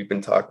something we've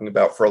been talking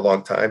about for a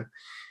long time.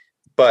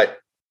 But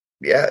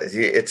yeah,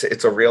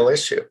 it's a real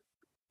issue.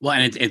 Well,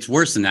 and it's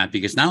worse than that,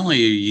 because not only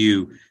are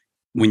you,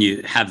 when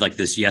you have like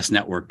this Yes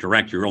Network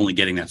Direct, you're only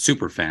getting that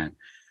super fan.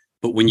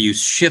 But when you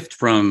shift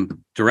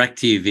from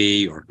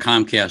DirecTV or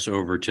Comcast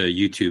over to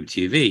YouTube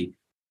TV,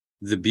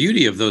 the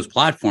beauty of those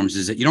platforms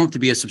is that you don't have to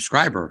be a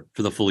subscriber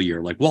for the full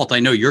year. Like, Walt, I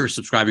know you're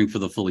subscribing for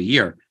the full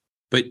year,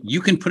 but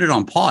you can put it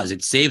on pause.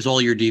 It saves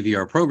all your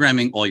DVR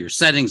programming, all your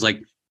settings.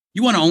 Like,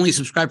 you want to only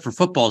subscribe for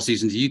football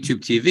season to YouTube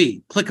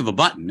TV, click of a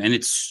button. And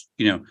it's,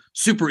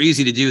 super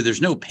easy to do.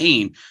 There's no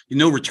pain,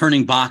 no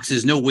returning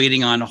boxes, no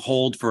waiting on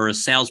hold for a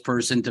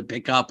salesperson to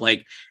pick up.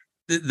 Like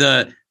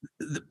the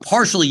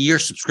partial year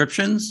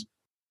subscriptions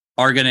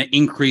are going to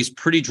increase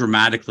pretty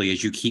dramatically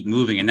as you keep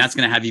moving. And that's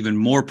going to have even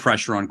more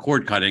pressure on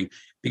cord cutting,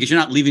 because you're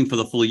not leaving for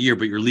the full year,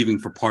 but you're leaving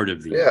for part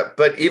of the year. Yeah,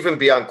 but even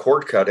beyond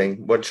cord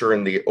cutting, once you're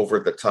in the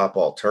over-the-top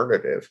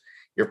alternative,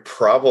 you're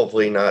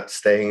probably not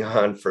staying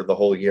on for the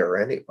whole year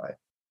anyway.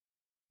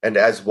 And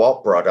as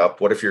Walt brought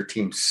up, what if your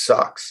team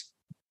sucks?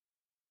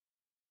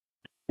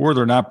 Or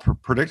they're not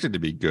predicted to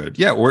be good.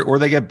 Yeah, or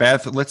they get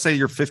bad. Let's say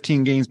you're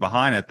 15 games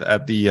behind at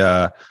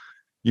the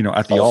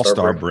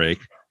All-Star break,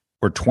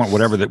 or 20,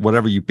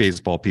 whatever you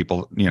baseball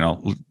people,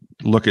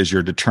 look as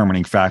your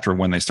determining factor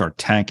when they start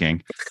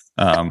tanking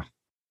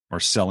or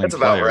selling That's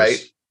players. About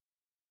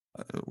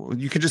right.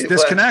 You can just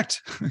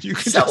disconnect. You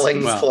can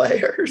selling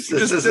players.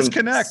 This isn't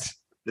disconnect.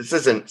 This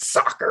isn't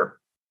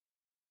soccer.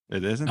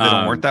 It isn't. They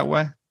don't work that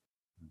way.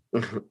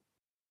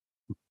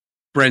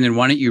 Brendan,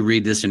 why don't you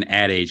read this in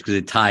Ad Age, because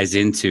it ties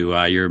into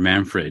your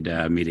Manfred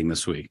meeting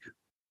this week.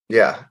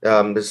 Yeah.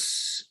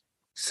 This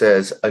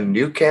says a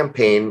new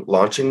campaign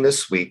launching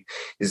this week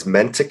is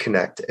meant to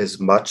connect as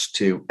much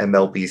to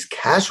MLB's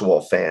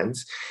casual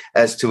fans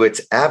as to its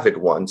avid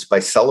ones by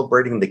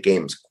celebrating the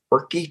game's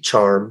quirky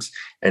charms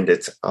and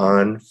its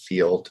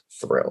on-field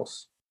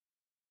thrills.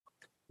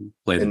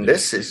 And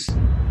this is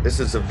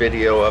a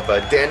video of a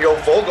Daniel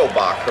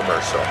Vogelbach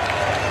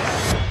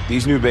commercial.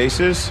 These new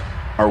bases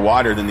are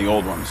wider than the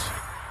old ones.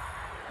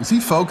 Is he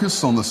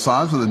focused on the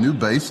size of the new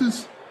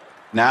bases?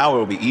 Now it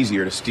will be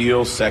easier to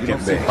steal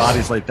second base.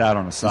 Bodies like that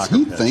on a soccer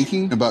pitch. Is he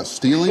thinking about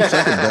stealing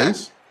second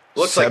base?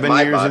 Looks 7 like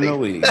my years body. in the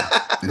league.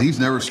 And he's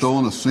never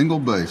stolen a single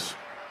base.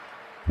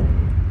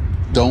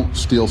 Don't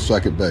steal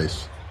second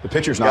base. The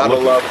pitcher's not Gotta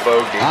looking. love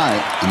Bogey.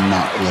 I am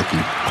not looking.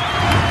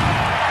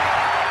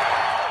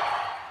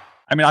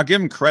 I mean, I'll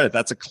give him credit.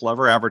 That's a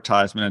clever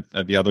advertisement.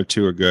 The other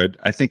two are good.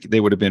 I think they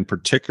would have been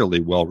particularly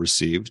well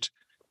received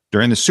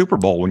during the Super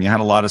Bowl when you had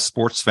a lot of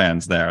sports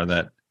fans there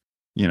that,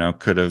 you know,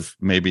 could have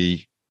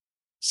maybe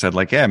said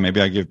like, yeah,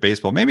 maybe I give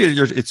baseball. Maybe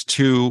it's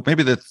too,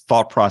 maybe the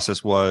thought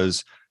process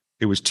was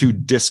it was too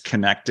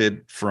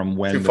disconnected from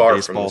when the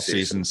baseball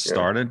season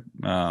started.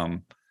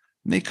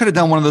 They could have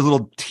done one of those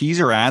little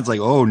teaser ads like,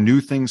 oh, new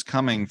things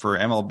coming for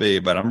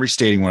MLB. But I'm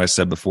restating what I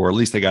said before. At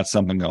least they got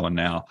something going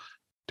now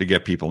to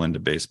get people into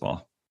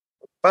baseball.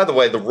 By the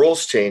way, the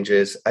rules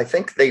changes. I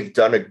think they've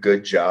done a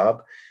good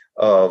job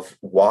of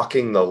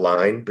walking the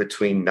line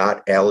between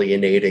not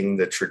alienating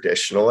the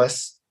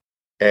traditionalists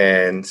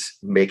and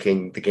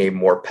making the game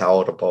more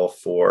palatable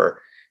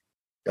for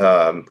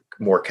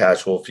more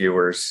casual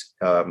viewers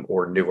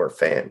or newer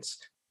fans.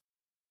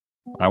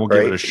 I will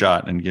give it a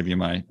shot and give you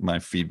my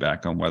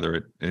feedback on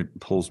whether it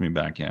pulls me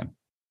back in.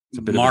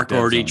 Mark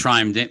already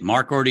chimed in.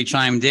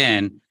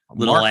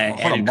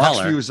 Mark's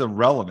view is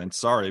irrelevant.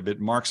 Sorry, but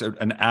Mark's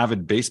an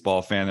avid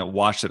baseball fan that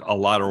watched it a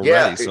lot already.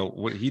 Yeah, so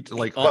what he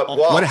like?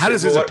 How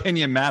does his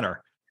opinion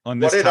matter on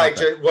this?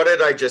 What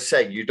did I just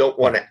say? You don't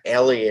want to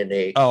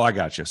alienate. Oh, I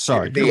got you.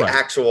 Sorry, the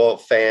actual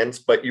fans,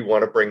 but you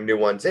want to bring new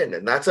ones in,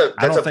 and that's a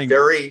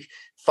very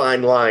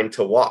fine line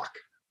to walk.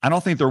 I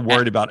don't think they're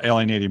worried about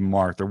alienating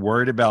Mark. They're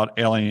worried about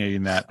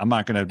alienating that. I'm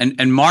not going to.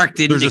 And Mark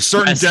didn't. There's a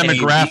certain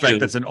demographic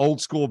that's an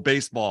old school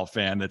baseball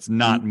fan that's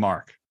not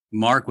Mark.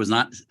 Mark was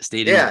not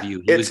stating a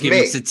view. He was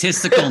giving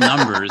statistical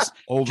numbers,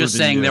 just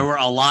saying there were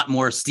a lot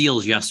more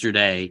steals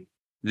yesterday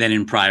than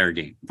in prior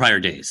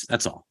days.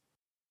 That's all.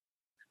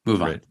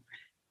 Move on.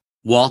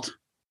 Walt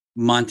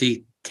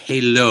Monte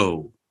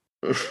Taylor.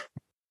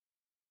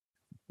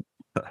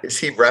 Is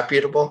he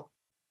reputable?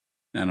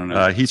 I don't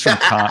know. He's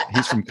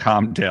from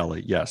Com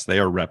Daily. Yes, they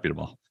are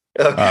reputable.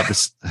 Okay.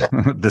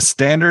 The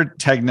Standard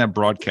Tegna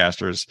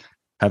broadcasters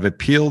have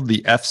appealed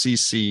the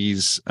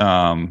FCC's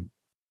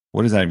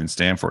what does that even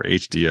stand for?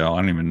 HDO? I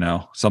don't even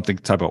know. Something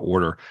type of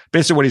order.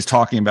 Basically, what he's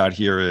talking about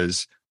here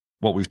is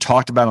what we've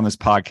talked about on this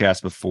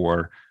podcast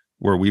before,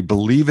 where we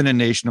believe in a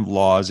nation of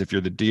laws. If you're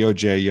the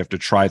DOJ, you have to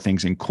try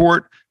things in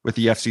court. With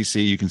the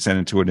FCC, you can send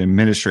it to an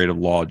administrative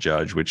law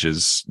judge, which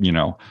is, you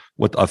know,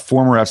 what a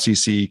former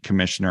FCC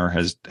commissioner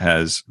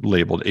has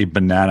labeled a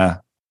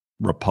banana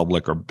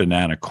republic or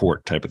banana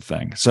court type of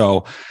thing.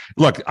 So,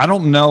 look, I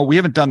don't know. We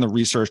haven't done the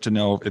research to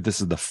know if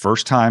this is the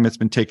first time it's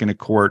been taken to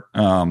court,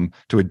 to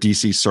a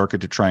DC circuit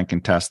to try and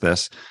contest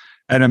this.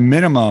 At a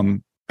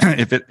minimum,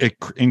 if it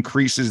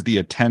increases the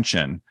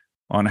attention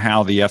on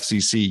how the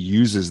FCC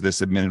uses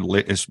this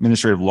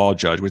administrative law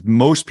judge, with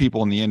most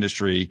people in the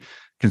industry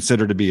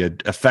considered to be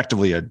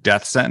effectively a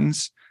death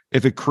sentence,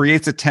 if it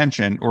creates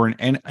attention or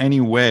in any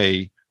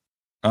way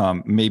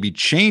maybe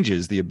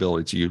changes the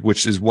ability to use,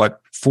 which is what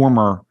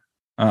former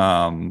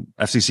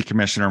FCC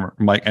commissioner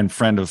Mike and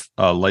friend of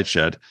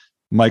Lightshed,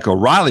 Mike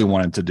O'Reilly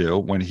wanted to do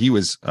when he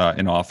was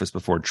in office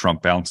before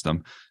Trump bounced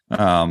him.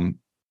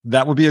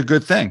 That would be a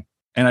good thing.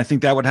 And I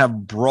think that would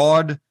have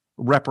broad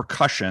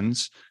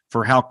repercussions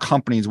for how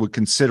companies would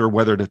consider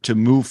whether to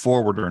move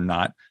forward or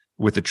not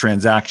with the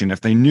transaction.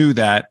 If they knew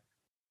that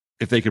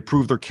if they could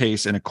prove their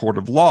case in a court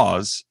of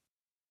laws,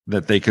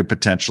 that they could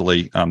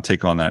potentially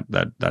take on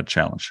that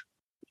challenge.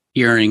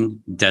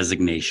 Hearing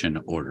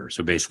designation order.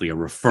 So basically a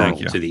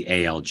referral to the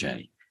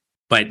ALJ.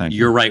 But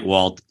you're right,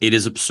 Walt. It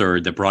is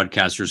absurd that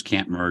broadcasters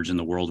can't merge in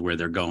the world where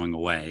they're going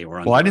away.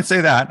 Well, I didn't say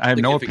that. I have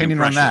no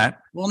opinion on that.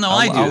 Well, no,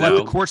 I do. I'll let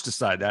the courts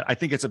decide that. I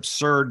think it's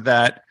absurd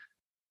that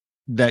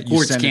you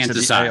courts send can't it to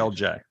decide. the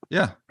ALJ.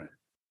 Yeah.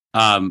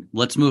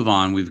 Let's move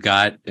on. We've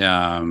got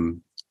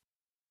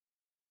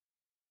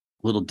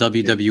little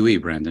WWE,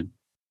 Brandon.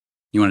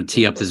 You want to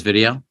tee up this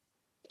video?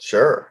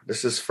 Sure.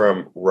 This is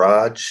from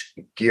Raj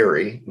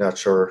Giri. Not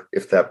sure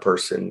if that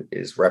person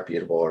is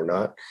reputable or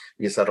not,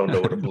 because I don't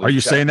know what a blue Are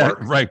you check saying mark.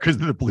 that right? Because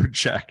of the blue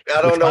check.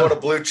 I don't know what a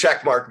blue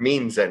check mark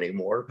means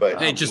anymore,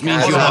 but it just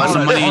means you have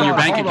some money in your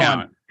bank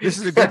account. This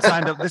is a good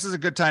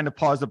time to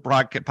pause the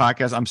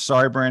podcast. I'm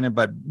sorry, Brandon,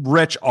 but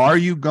Rich, are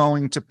you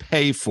going to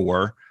pay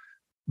for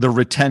the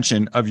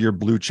retention of your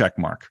blue check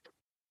mark?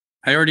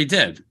 I already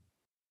did.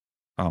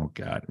 Oh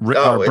God,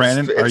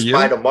 Brandon, it's are you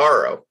by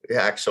tomorrow?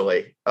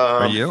 Actually,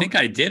 are you? I think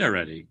I did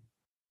already.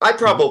 I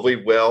probably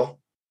will.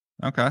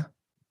 Okay.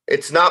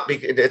 It's not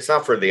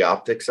for the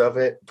optics of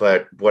it,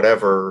 but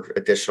whatever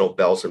additional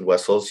bells and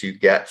whistles you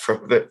get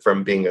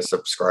from being a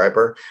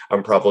subscriber,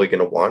 I'm probably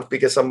going to want,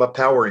 because I'm a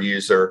power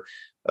user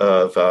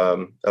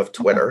of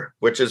Twitter,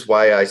 which is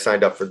why I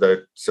signed up for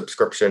the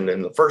subscription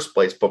in the first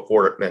place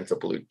before it meant a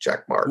blue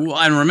check mark. Well,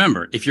 and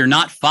remember, if you're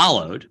not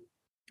followed.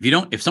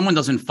 If someone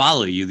doesn't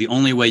follow you, the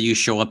only way you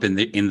show up in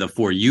the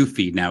For You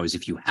feed now is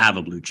if you have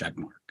a blue check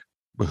mark.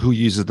 But who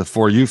uses the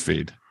For You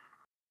feed?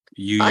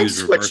 You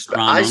use reverse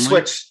cron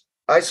only?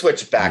 I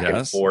switch back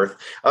and forth.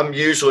 I'm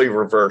usually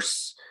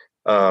reverse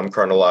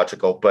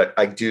chronological, but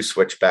I do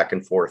switch back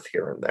and forth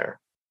here and there.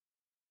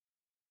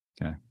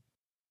 Okay.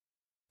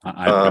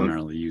 I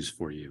primarily use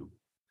For You.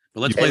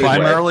 But let's play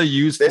primarily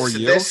use For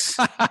You.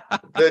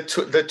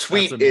 The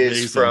tweet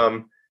is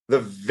from the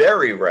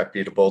very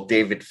reputable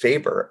David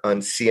Faber on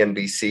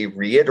CNBC,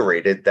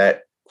 reiterated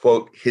that,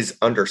 quote, his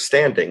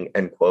understanding,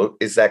 end quote,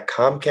 is that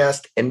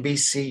Comcast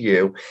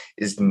NBCU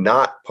is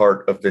not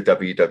part of the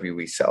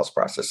WWE sales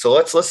process. So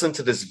let's listen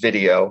to this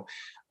video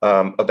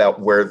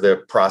about where the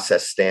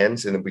process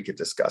stands, and then we could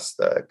discuss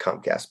the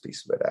Comcast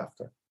piece of it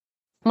after.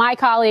 My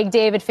colleague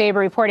David Faber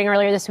reporting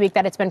earlier this week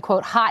that it's been,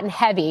 quote, hot and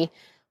heavy.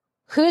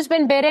 Who's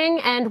been bidding,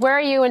 and where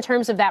are you in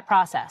terms of that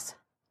process?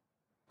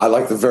 I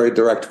like the very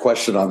direct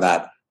question on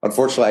that.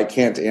 Unfortunately, I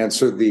can't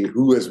answer the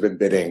who has been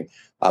bidding,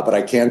 but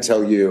I can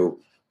tell you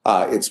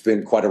it's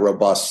been quite a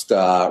robust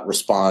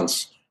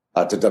response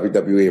to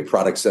WWE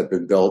products that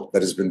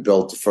has been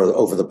built for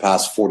over the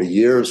past 40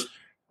 years.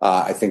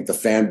 I think the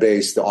fan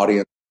base, the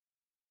audience.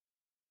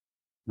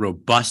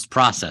 Robust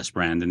process,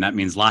 Brandon. That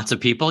means lots of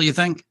people, you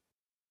think?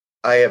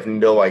 I have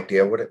no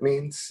idea what it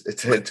means,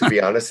 to be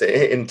honest,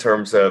 in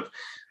terms of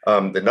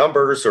the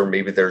numbers, or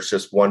maybe there's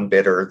just one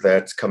bidder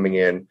that's coming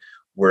in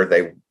where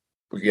they,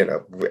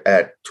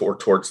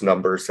 towards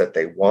numbers that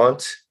they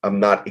want. I'm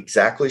not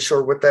exactly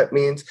sure what that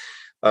means.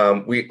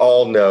 We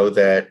all know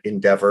that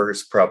Endeavor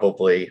is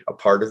probably a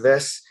part of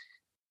this.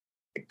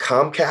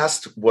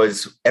 Comcast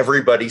was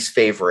everybody's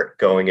favorite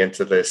going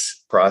into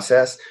this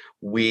process.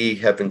 We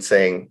have been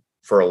saying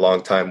for a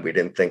long time we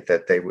didn't think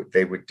that they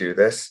would do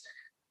this.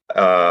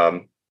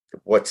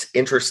 What's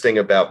interesting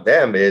about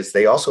them is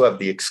they also have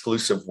the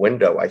exclusive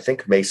window, I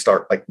think may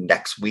start like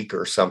next week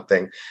or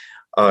something,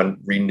 on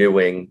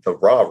renewing the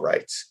Raw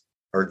rights.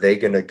 Are they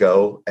going to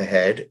go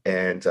ahead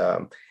and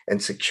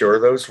secure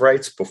those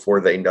rights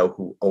before they know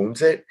who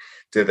owns it?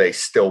 Do they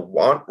still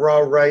want Raw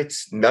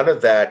rights? None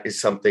of that is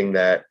something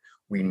that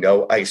we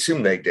know. I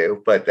assume they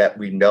do, but that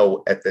we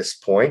know at this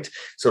point.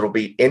 So it'll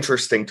be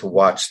interesting to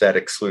watch that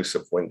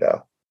exclusive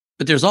window.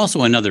 But there's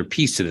also another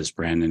piece to this,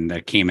 Brandon,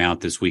 that came out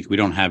this week. We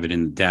don't have it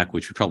in the deck,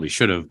 which we probably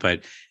should have,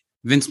 but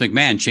Vince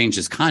McMahon changed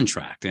his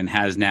contract and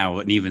has now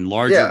an even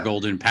larger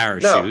golden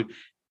parachute. No,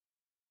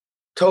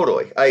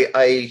 totally.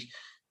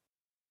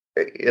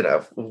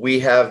 We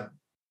have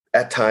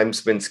at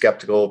times been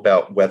skeptical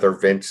about whether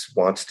Vince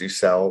wants to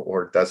sell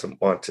or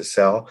doesn't want to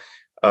sell.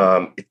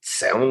 It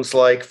sounds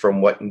like,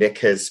 from what Nick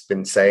has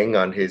been saying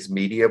on his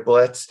media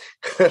blitz,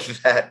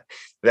 that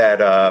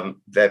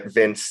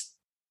Vince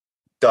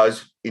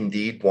does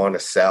indeed want to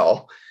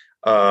sell.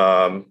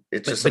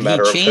 It's just a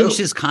matter of who.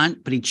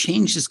 But he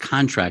changed his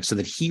contract so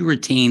that he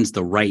retains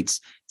the rights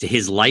to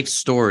his life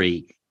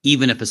story,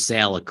 even if a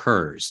sale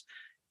occurs.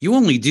 You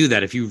only do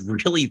that if you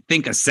really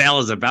think a sale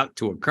is about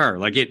to occur.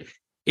 Like it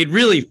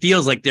really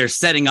feels like they're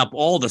setting up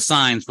all the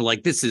signs for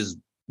like, this is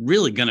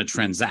really going to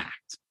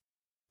transact.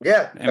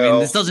 Yeah. I mean,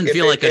 this doesn't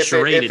feel like a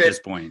charade at this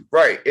point.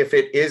 Right. If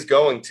it is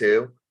going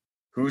to,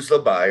 who's the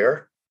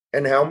buyer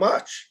and how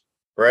much?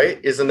 Right.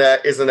 Isn't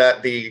that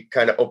the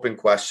kind of open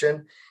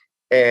question?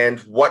 And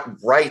what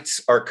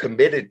rights are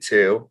committed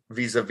to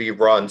vis-a-vis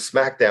Raw and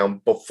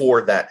SmackDown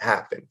before that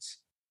happens?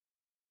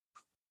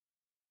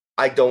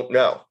 I don't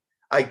know.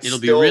 It'll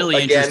be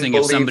really interesting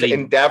if somebody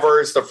Endeavor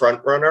is the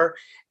front runner.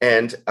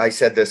 And I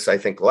said this, I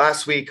think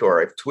last week,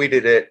 or I've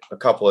tweeted it a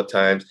couple of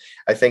times.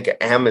 I think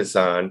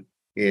Amazon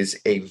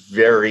is a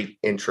very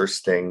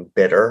interesting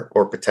bidder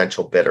or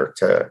potential bidder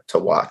to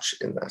watch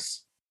in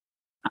this.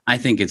 I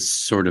think it's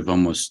sort of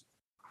almost,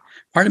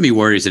 part of me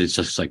worries that it's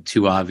just like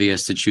too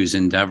obvious to choose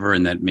Endeavor,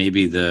 and that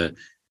maybe the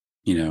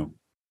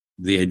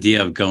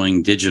idea of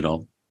going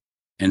digital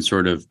and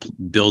sort of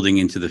building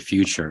into the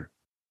future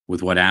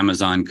with what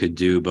Amazon could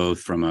do,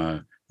 both from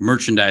a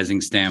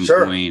merchandising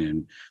standpoint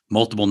and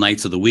multiple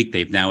nights of the week.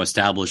 They've now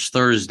established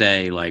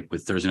Thursday, like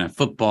with Thursday Night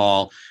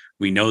Football.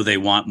 We know they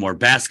want more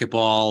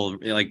basketball.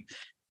 Like,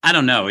 I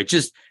don't know. It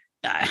just,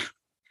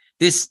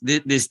 this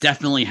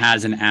definitely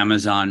has an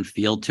Amazon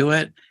feel to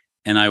it.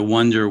 And I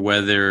wonder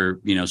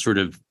whether, sort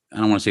of, I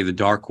don't want to say the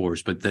dark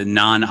horse, but the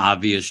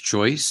non-obvious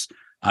choice.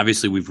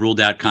 Obviously, we've ruled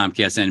out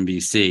Comcast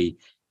NBC.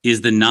 Is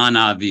the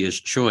non-obvious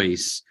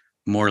choice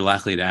more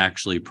likely to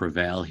actually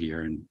prevail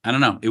here? And I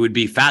don't know. It would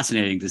be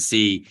fascinating to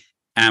see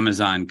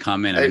Amazon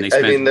come in. They're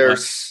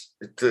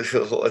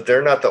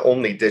not the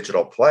only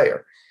digital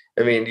player.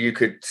 I mean, you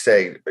could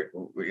say,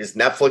 is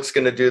Netflix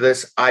going to do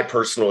this? I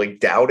personally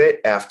doubt it.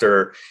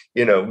 After,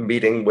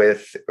 meeting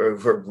with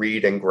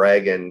Reed and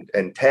Greg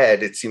and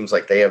Ted, it seems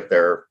like they have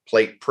their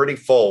plate pretty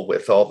full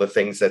with all the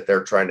things that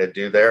they're trying to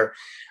do there.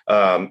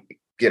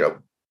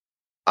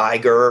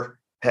 Iger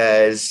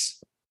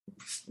has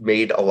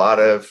made a lot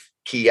of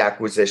key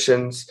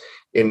acquisitions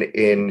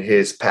in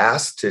his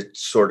past to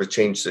sort of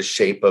change the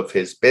shape of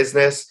his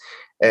business,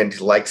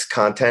 and likes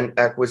content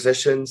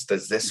acquisitions.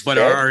 Does this but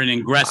fit? Are in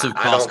aggressive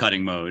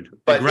cost-cutting mode.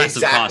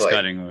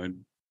 Cost-cutting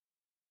mode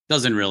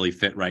doesn't really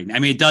fit right now. I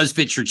mean, it does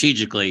fit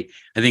strategically.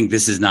 I think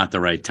this is not the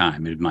right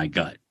time in my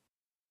gut.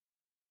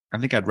 I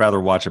think I'd rather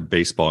watch a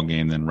baseball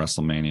game than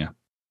WrestleMania.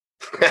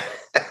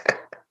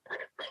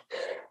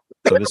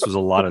 So this was a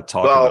lot of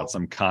talk about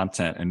some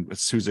content and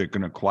who's it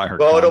going to acquire.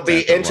 Well, it'll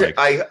be interesting.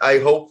 I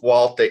hope,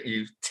 Walt, that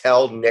you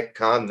tell Nick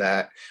Khan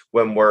that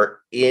when we're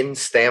in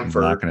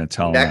Stamford. I'm not going to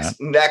tell him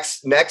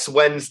next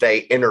Wednesday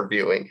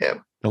interviewing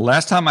him. The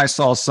last time I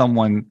saw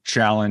someone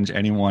challenge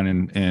anyone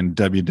in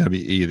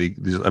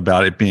WWE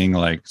about it being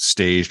like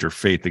staged or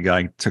fake, the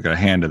guy took a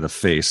hand to the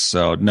face.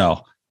 So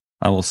no,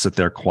 I will sit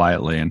there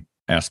quietly and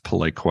ask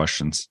polite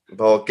questions.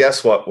 Well,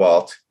 guess what,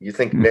 Walt? You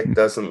think Nick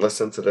doesn't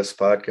listen to this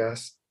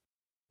podcast?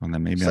 Well,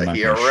 then maybe so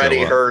he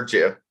already heard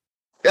you.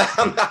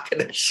 I'm not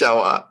going to show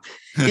up.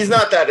 He's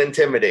not that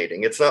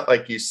intimidating. It's not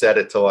like you said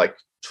it to like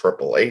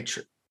Triple H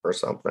or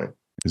something.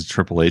 Is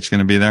Triple H going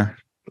to be there?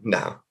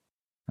 No.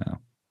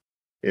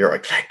 You're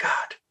like, thank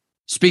God.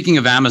 Speaking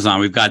of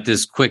Amazon, we've got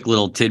this quick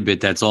little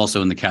tidbit that's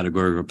also in the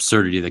category of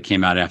absurdity that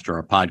came out after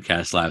our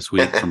podcast last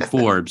week from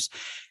Forbes.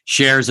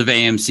 Shares of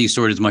AMC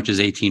soared as much as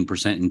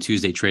 18% in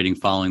Tuesday trading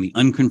following the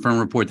unconfirmed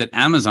report that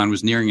Amazon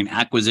was nearing an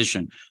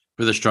acquisition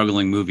for the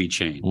struggling movie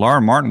chain.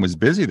 Laura Martin was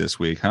busy this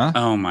week, huh?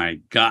 Oh, my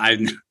God.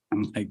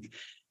 I'm like,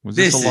 was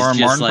this a Laura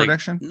Martin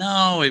prediction?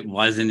 No, it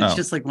wasn't. It's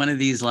just like one of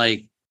these,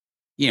 like,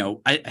 you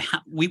know,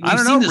 we've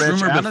seen this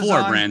rumor Amazon,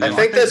 before, Brandon. I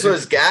think this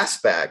was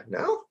Gas Bag,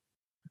 no?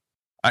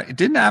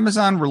 Didn't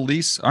Amazon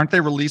aren't they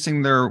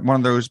releasing one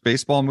of those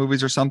baseball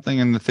movies or something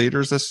in the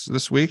theaters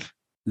this week?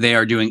 They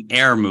are doing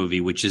Air movie,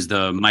 which is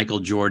the Michael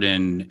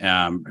Jordan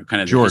kind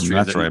of Jordan.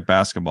 That's right,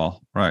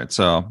 basketball, right?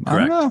 So correct. I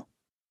don't know.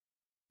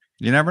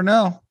 You never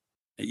know.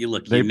 You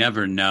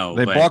never know.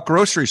 They bought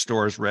grocery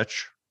stores,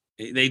 Rich.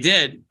 They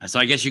did. So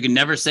I guess you can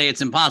never say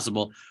it's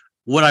impossible.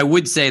 What I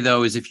would say,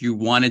 though, is if you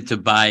wanted to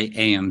buy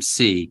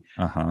AMC,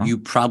 you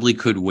probably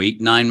could wait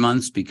 9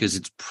 months because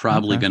it's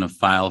probably going to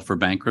file for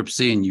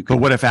bankruptcy. And you. But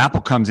what if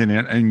Apple comes in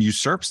and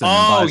usurps them?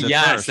 Oh,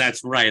 yes,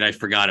 that's right. I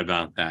forgot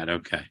about that.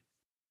 Okay.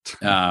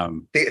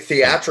 The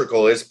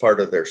theatrical is part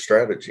of their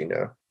strategy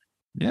now.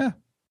 Yeah.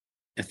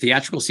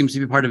 Theatrical seems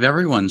to be part of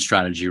everyone's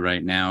strategy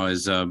right now.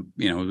 As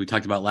we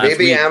talked about last week.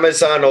 Maybe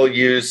Amazon will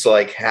use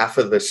like half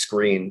of the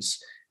screens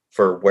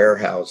for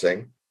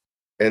warehousing.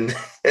 And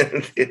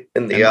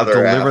the other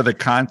deliver the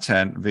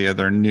content via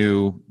their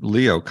new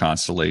Leo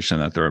constellation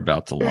that they're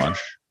about to launch.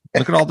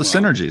 Look at all the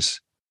synergies.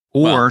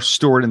 Or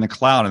store it in the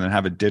cloud and then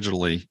have it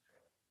digitally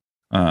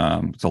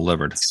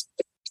delivered.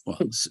 Well,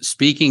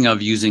 speaking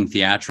of using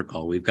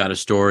theatrical, we've got a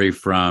story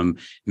from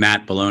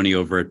Matt Bologna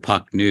over at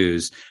Puck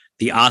News.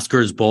 The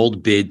Oscars'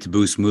 bold bid to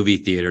boost movie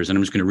theaters. And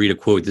I'm just going to read a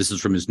quote. This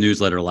is from his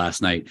newsletter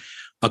last night.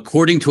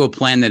 According to a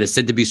plan that is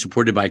said to be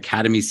supported by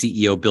Academy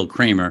CEO Bill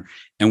Kramer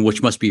and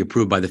which must be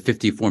approved by the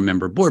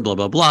 54-member board, blah,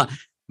 blah, blah,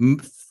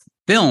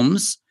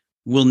 films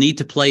will need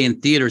to play in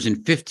theaters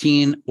in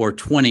 15 or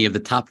 20 of the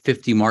top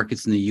 50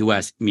 markets in the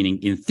U.S., meaning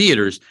in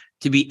theaters,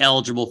 to be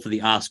eligible for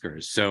the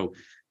Oscars. So,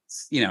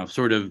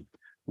 sort of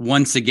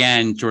once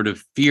again, sort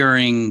of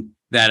fearing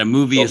that a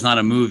movie is not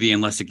a movie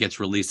unless it gets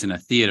released in a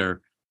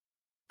theater.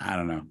 I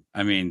don't know.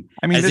 I mean,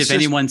 as if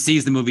anyone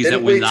sees the movies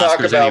that win the Oscars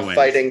anyway. Didn't we talk about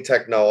fighting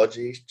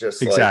technology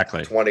just exactly.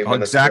 like 20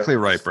 minutes exactly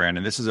ago? Right,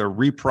 Brandon. This is a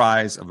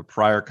reprise of a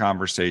prior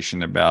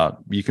conversation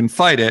about you can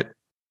fight it,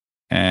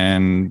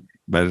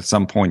 but at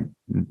some point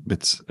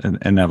it's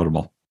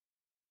inevitable.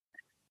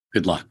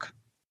 Good luck.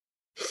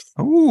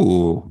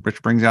 Ooh,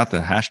 Rich brings out the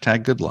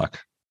hashtag good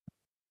luck.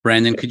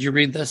 Brandon, could you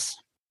read this?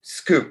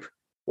 Scoop.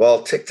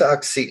 While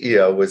TikTok's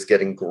CEO was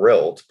getting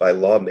grilled by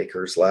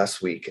lawmakers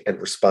last week and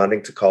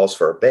responding to calls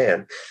for a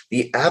ban,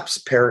 the app's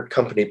parent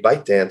company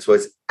ByteDance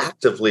was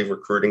actively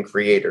recruiting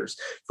creators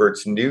for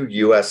its new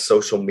U.S.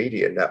 social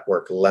media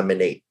network,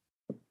 Lemon8.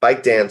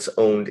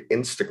 ByteDance-owned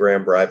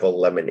Instagram rival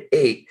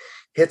Lemon8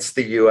 hits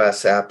the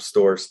U.S. App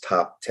Store's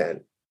top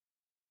 10.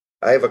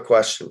 I have a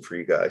question for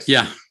you guys.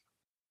 Yeah.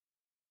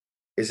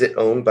 Is it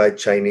owned by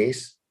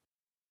Chinese?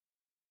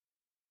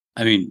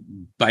 I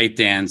mean,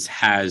 ByteDance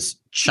has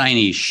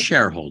Chinese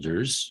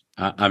shareholders.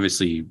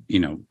 Obviously,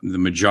 the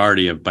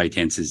majority of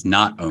ByteDance is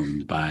not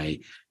owned by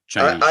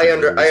Chinese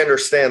shareholders. I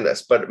understand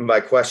this, but my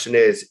question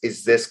is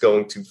this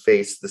going to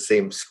face the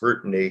same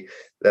scrutiny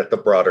that the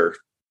broader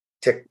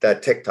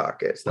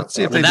TikTok is? Let's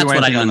see if they do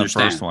anything on the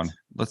first one.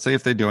 Let's see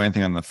if they do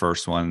anything on the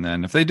first one.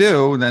 Then if they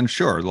do, then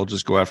sure, they'll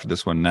just go after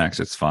this one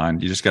next. It's fine.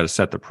 You just got to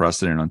set the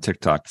precedent on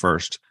TikTok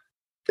first.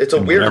 It's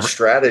a weird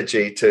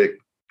strategy to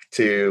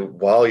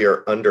while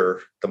you're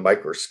under the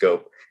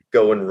microscope,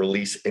 go and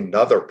release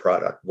another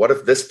product. What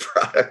if this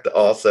product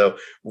also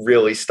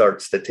really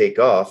starts to take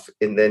off,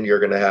 and then you're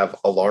going to have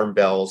alarm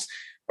bells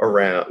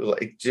around?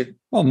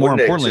 Well, more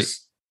importantly,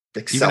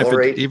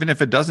 accelerate. Even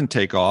if it doesn't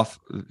take off,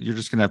 you're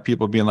just going to have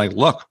people being like,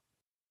 "Look,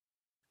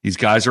 these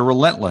guys are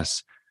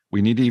relentless.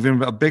 We need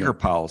even a bigger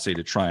policy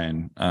to try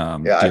and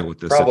deal with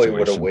this." Probably situation.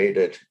 Would have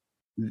waited.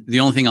 The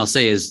only thing I'll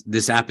say is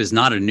this app is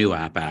not a new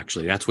app,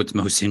 actually. That's what's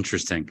most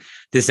interesting.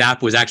 This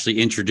app was actually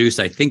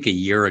introduced, I think, a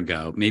year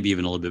ago, maybe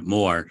even a little bit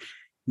more.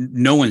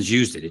 No one's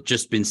used it. It's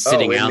just been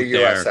sitting out the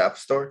there. US App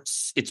Store?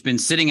 It's been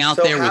sitting out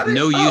there with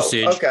no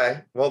usage.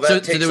 Okay. Well,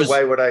 that takes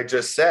away what I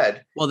just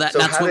said. Well, that's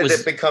how did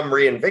it become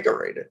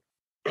reinvigorated?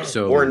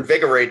 Or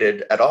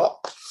invigorated at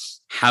all?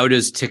 How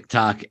does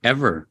TikTok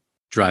ever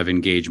drive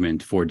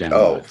engagement for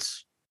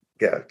downloads.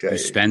 You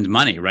spend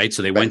money, right?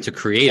 So they went to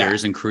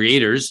creators, and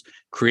creators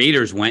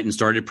went and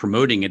started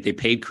promoting it. They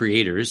paid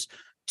creators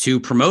to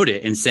promote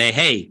it and say,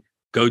 hey,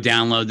 go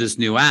download this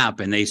new app,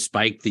 and they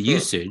spiked the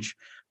usage.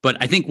 But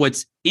I think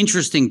what's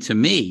interesting to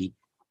me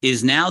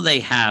is now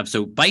they have,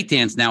 so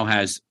ByteDance now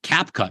has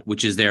CapCut,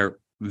 which is their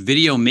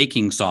video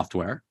making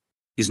software,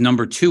 is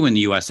number 2 in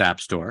the US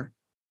App Store.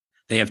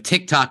 They have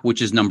TikTok,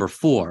 which is number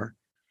 4,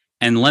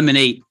 and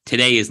Lemonade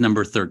today is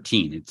number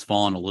 13. It's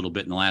fallen a little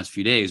bit in the last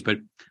few days, but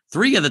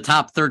 3 of the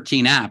top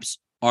 13 apps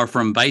are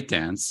from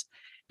ByteDance.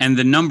 And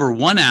the number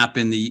 1 app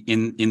in the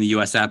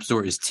US App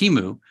Store is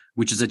Temu,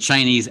 which is a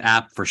Chinese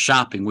app for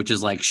shopping, which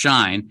is like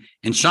Shine.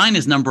 And Shine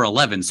is number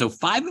 11. So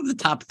 5 of the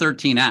top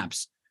 13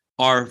 apps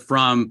are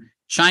from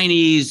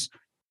Chinese,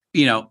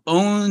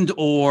 owned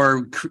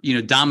or,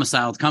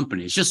 domiciled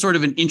companies. Just sort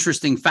of an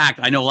interesting fact.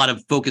 I know a lot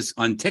of focus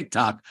on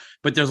TikTok,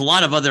 but there's a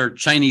lot of other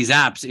Chinese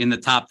apps in the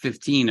top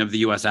 15 of the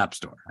US App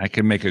Store. I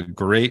can make a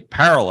great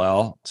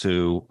parallel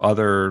to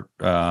other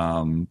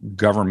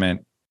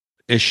government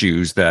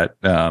issues that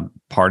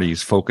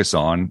parties focus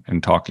on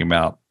and talking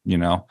about,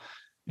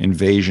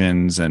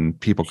 invasions and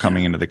people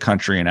coming into the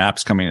country and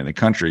apps coming into the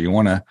country. You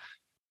want to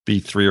be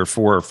 3 or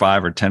 4 or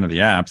 5 or 10 of the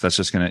apps. That's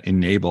just going to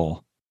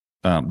enable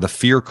the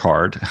fear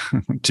card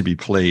to be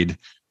played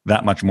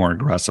that much more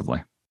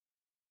aggressively.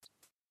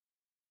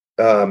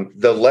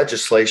 The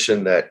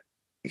legislation that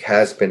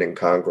has been in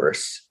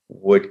Congress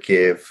would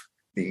give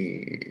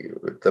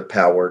the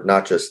power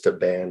not just to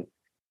ban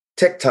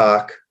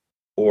TikTok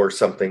or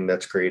something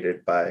that's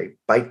created by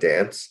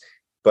ByteDance,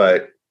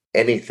 but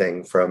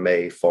anything from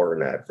a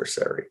foreign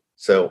adversary.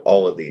 So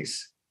all of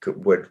these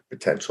would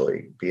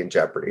potentially be in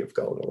jeopardy of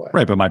going away.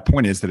 Right. But my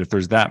point is that if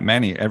there's that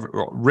many,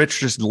 Rich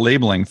just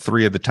labeling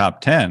 3 of the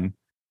top 10,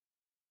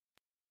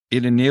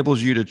 it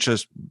enables you to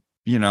just,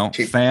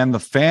 fan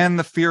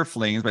the fear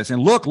flames by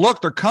saying,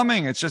 look, they're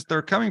coming. It's just,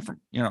 they're coming from,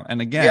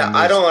 and again. Yeah,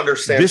 I don't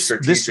understand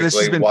strategically this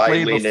has been why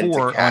played lean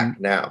before into CAC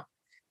now.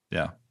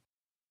 Yeah.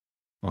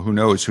 Well, who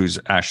knows who's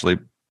actually,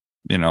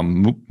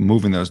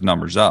 moving those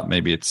numbers up.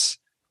 Maybe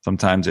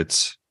sometimes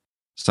it's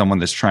someone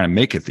that's trying to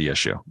make it the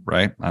issue,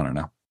 right? I don't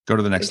know. Go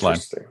to the next slide.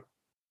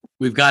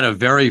 We've got a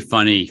very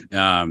funny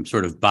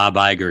sort of Bob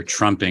Iger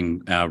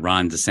trumping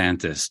Ron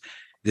DeSantis.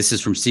 This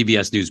is from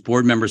CBS News.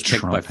 Board members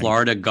picked by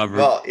Florida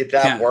governor. Well,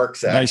 that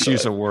works. Actually. Nice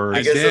use of words.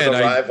 I guess it's a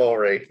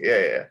rivalry.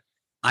 Yeah.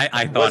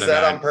 I thought was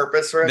that on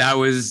purpose, Rick? That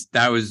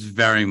was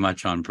very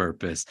much on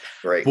purpose.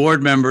 Great.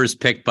 Board members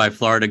picked by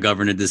Florida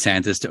Governor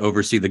DeSantis to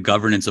oversee the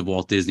governance of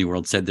Walt Disney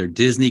World said their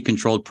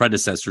Disney-controlled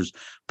predecessors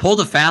pulled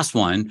a fast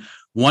one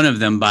of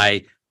them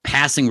by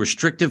passing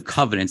restrictive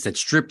covenants that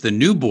stripped the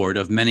new board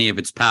of many of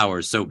its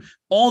powers. So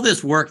all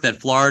this work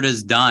that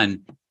Florida's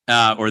done,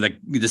 or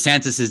that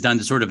DeSantis has done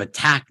to sort of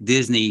attack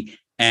Disney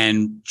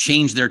and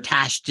change their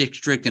tax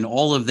district and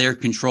all of their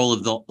control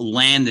of the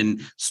land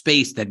and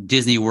space that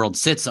Disney World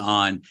sits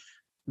on,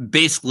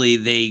 basically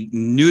they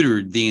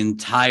neutered the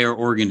entire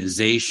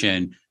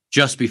organization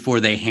just before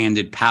they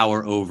handed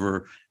power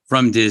over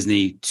from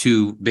Disney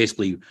to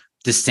basically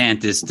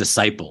DeSantis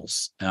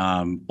disciples,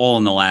 all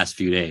in the last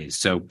few days.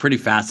 So pretty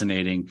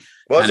fascinating.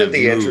 Wasn't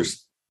the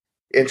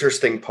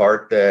interesting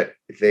part that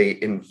they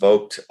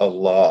invoked a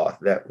law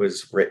that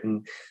was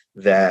written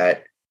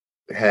that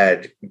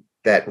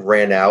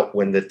ran out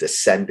when the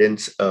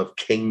descendants of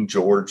King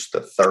George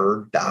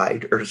III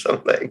died or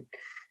something?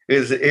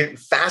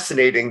 It's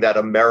fascinating that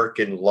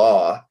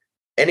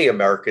any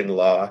American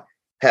law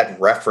had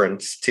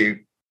reference to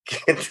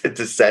the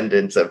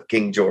descendants of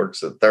King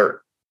George III.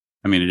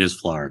 I mean, it is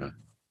Florida.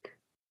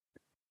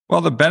 Well,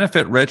 the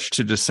benefit, Rich,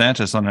 to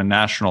DeSantis on a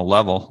national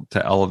level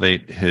to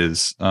elevate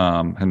his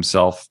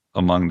himself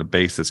among the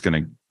base that's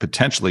going to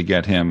potentially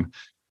get him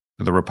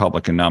the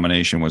Republican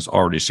nomination was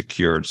already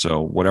secured.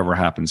 So whatever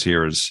happens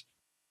here is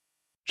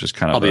just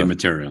kind of probably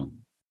immaterial.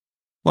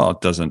 Well,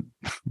 it doesn't.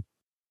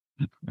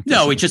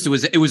 No,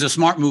 it was a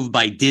smart move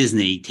by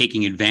Disney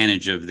taking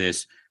advantage of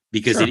this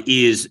because It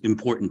is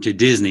important to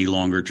Disney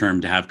longer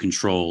term to have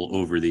control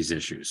over these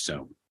issues.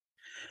 So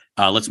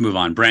let's move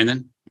on.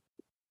 Brandon.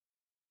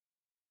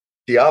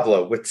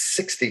 Diablo with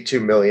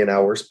 62 million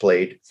hours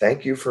played.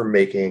 Thank you for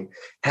making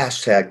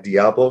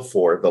 #Diablo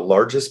 4 the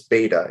largest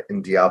beta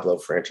in Diablo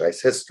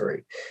franchise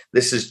history.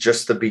 This is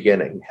just the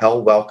beginning.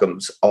 Hell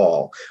welcomes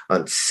all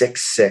on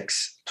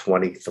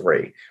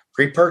 6/6/23.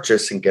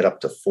 Pre-purchase and get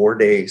up to 4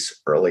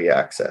 days early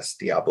access.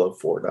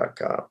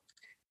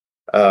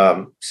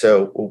 Diablo4.com.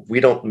 So we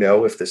don't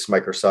know if this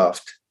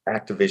Microsoft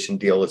Activision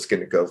deal is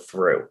going to go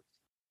through.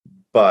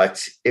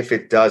 But if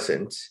it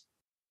doesn't,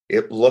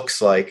 it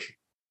looks like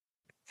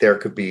there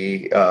could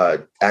be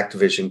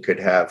Activision could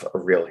have a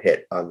real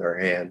hit on their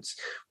hands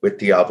with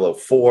Diablo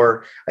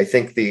 4. I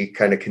think the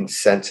kind of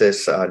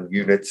consensus on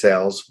unit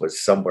sales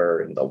was somewhere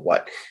in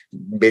the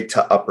mid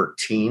to upper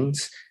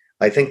teens.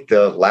 I think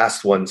the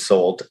last one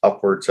sold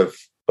upwards of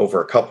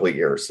over a couple of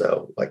years,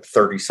 though, like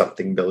 30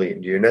 something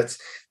million units.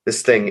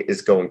 This thing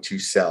is going to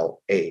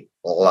sell a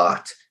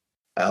lot.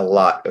 a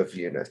lot of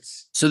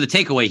units. So the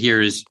takeaway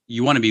here is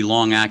you want to be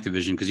long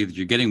Activision because either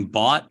you're getting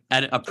bought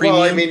at a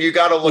premium. Well, I mean, you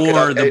got to look it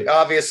up.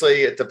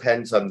 Obviously, it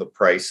depends on the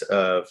price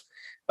of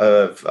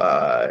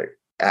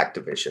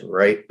Activision,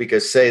 right?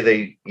 Because say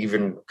they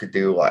even could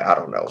do, like, I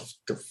don't know,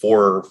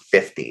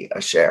 $4.50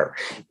 a share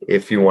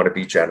if you want to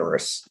be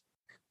generous,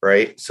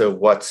 right? So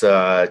what's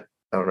I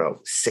don't know,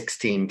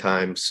 16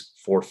 times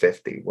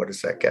 $4.50? What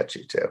does that get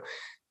you to?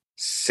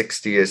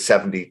 60 is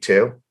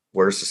 72.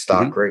 Where's the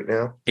stock right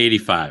now?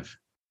 85.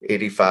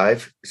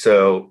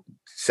 So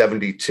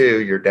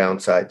 72, your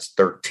downside's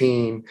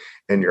 13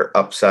 and your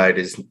upside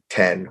is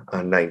 10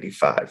 on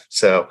 95.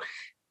 So,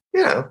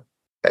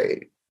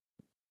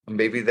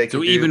 maybe they can.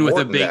 So even with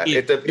a big,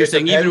 you're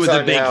saying even with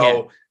a big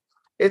hit,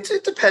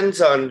 it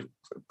depends on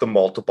the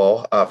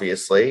multiple,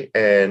 obviously,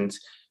 and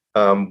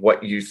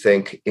what you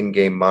think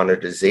in-game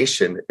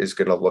monetization is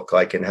going to look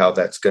like and how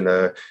that's going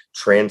to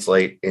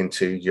translate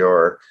into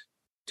your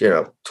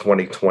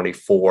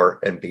 2024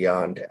 and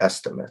beyond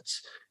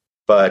estimates.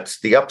 But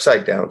the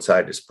upside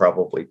downside is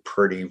probably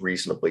pretty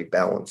reasonably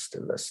balanced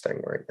in this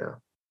thing right now.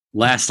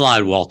 Last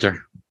slide,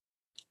 Walter.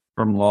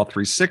 From Law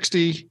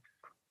 360,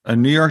 a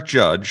New York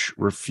judge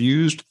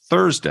refused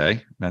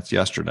Thursday, that's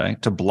yesterday,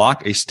 to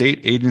block a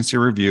state agency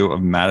review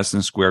of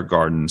Madison Square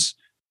Garden's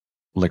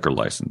liquor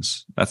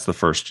license. That's the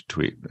first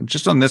tweet.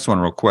 Just on this one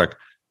real quick.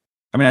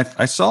 I mean,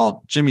 I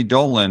saw Jimmy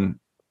Dolan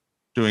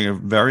doing a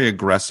very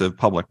aggressive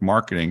public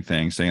marketing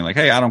thing, saying like,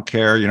 hey, I don't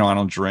care, I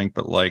don't drink,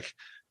 but like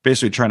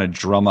basically trying to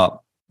drum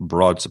up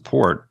broad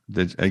support.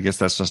 I guess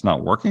that's just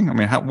not working. I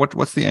mean,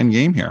 what's the end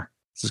game here?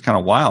 This is kind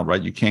of wild,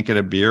 right? You can't get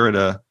a beer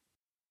at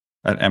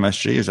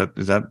MSG. Is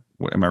that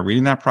am I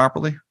reading that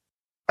properly?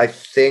 I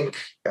think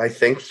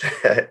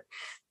that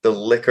the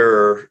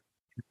liquor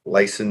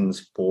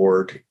license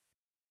board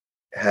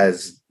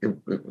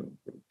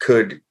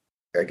could,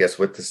 I guess,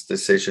 with this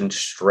decision,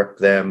 strip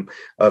them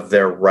of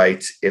their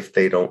rights if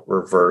they don't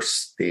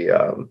reverse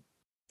the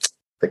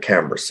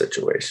camera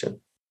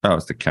situation. Oh,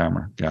 it's the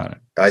camera. Got it.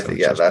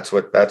 That's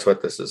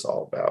what this is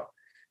all about.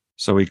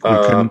 So he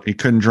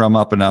couldn't drum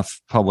up enough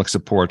public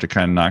support to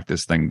kind of knock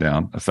this thing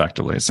down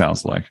effectively. It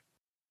sounds like.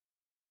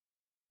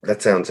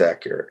 That sounds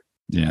accurate.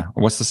 Yeah.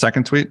 What's the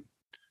second tweet?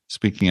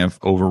 Speaking of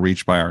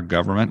overreach by our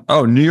government.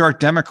 Oh, New York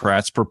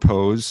Democrats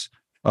propose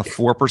a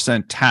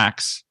 4%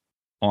 tax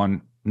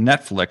on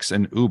Netflix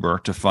and Uber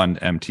to fund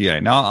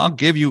MTA. Now, I'll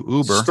give you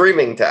Uber.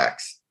 Streaming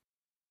tax.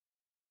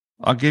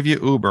 I'll give you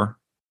Uber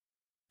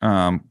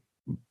on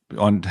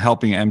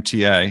helping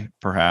MTA,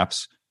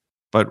 perhaps.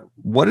 But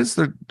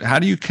how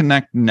do you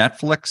connect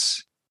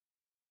Netflix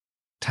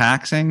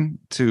taxing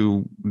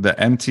to the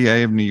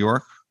MTA of New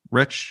York?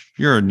 Rich,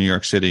 you're a New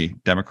York City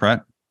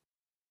Democrat.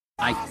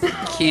 I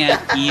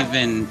can't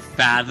even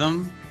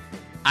fathom.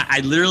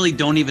 I literally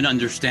don't even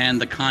understand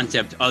the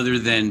concept other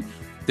than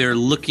they're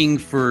looking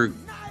for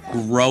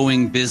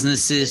growing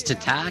businesses to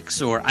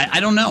tax, or I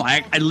don't know.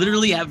 I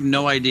literally have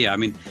no idea. I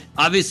mean,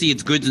 obviously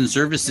it's goods and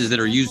services that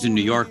are used in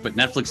New York, but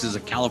Netflix is a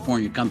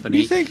California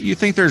company. You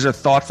think there's a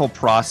thoughtful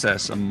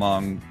process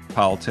among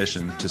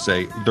politicians to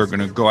say they're going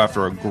to go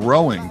after a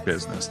growing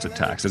business to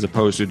tax as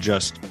opposed to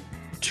just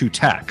to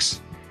tax?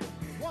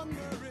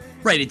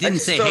 Right. It didn't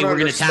say, hey, we're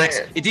going to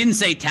tax. It didn't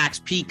say tax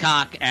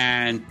Peacock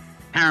and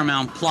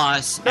Paramount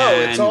Plus. No,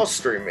 it's all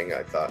streaming,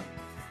 I thought.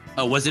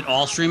 Oh, was it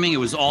all streaming? It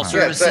was all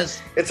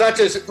services? It's not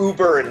just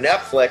Uber and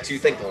Netflix. You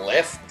think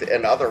Lyft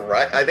and other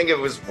I think it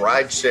was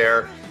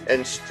rideshare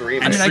and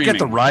streaming. I mean, I get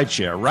the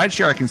rideshare.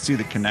 Rideshare, I can see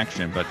the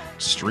connection, but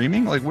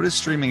streaming? Like, what does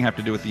streaming have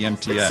to do with the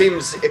MTA? It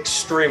seems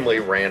extremely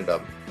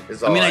random.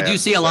 I do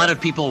see a lot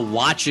of people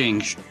watching,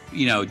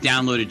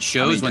 downloaded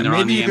shows when they're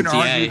on the MTA. Maybe you can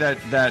argue that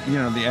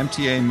the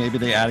MTA, maybe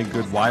they added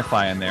good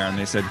Wi-Fi in there and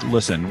they said,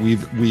 listen,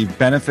 we've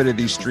benefited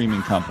these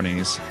streaming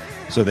companies,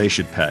 so they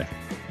should pay.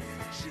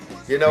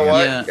 You know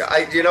what?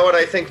 Yeah. You know what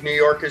I think New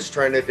York is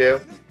trying to do?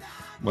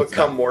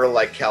 Become more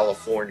like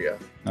California.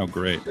 Oh,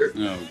 great.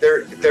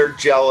 They're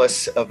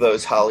jealous of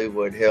those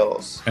Hollywood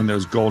hills. And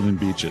those golden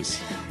beaches.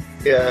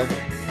 Yeah.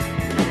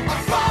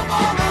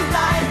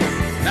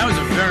 That was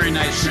a very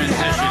nice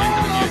transition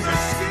into the music.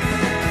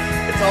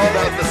 It's all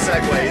about the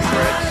segues,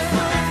 Rich.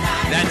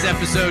 That's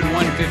episode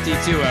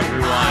 152,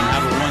 everyone.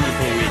 Have a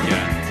wonderful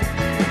weekend.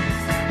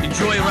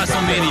 Enjoy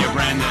WrestleMania,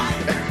 Brandon.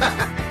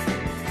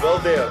 Will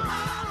do.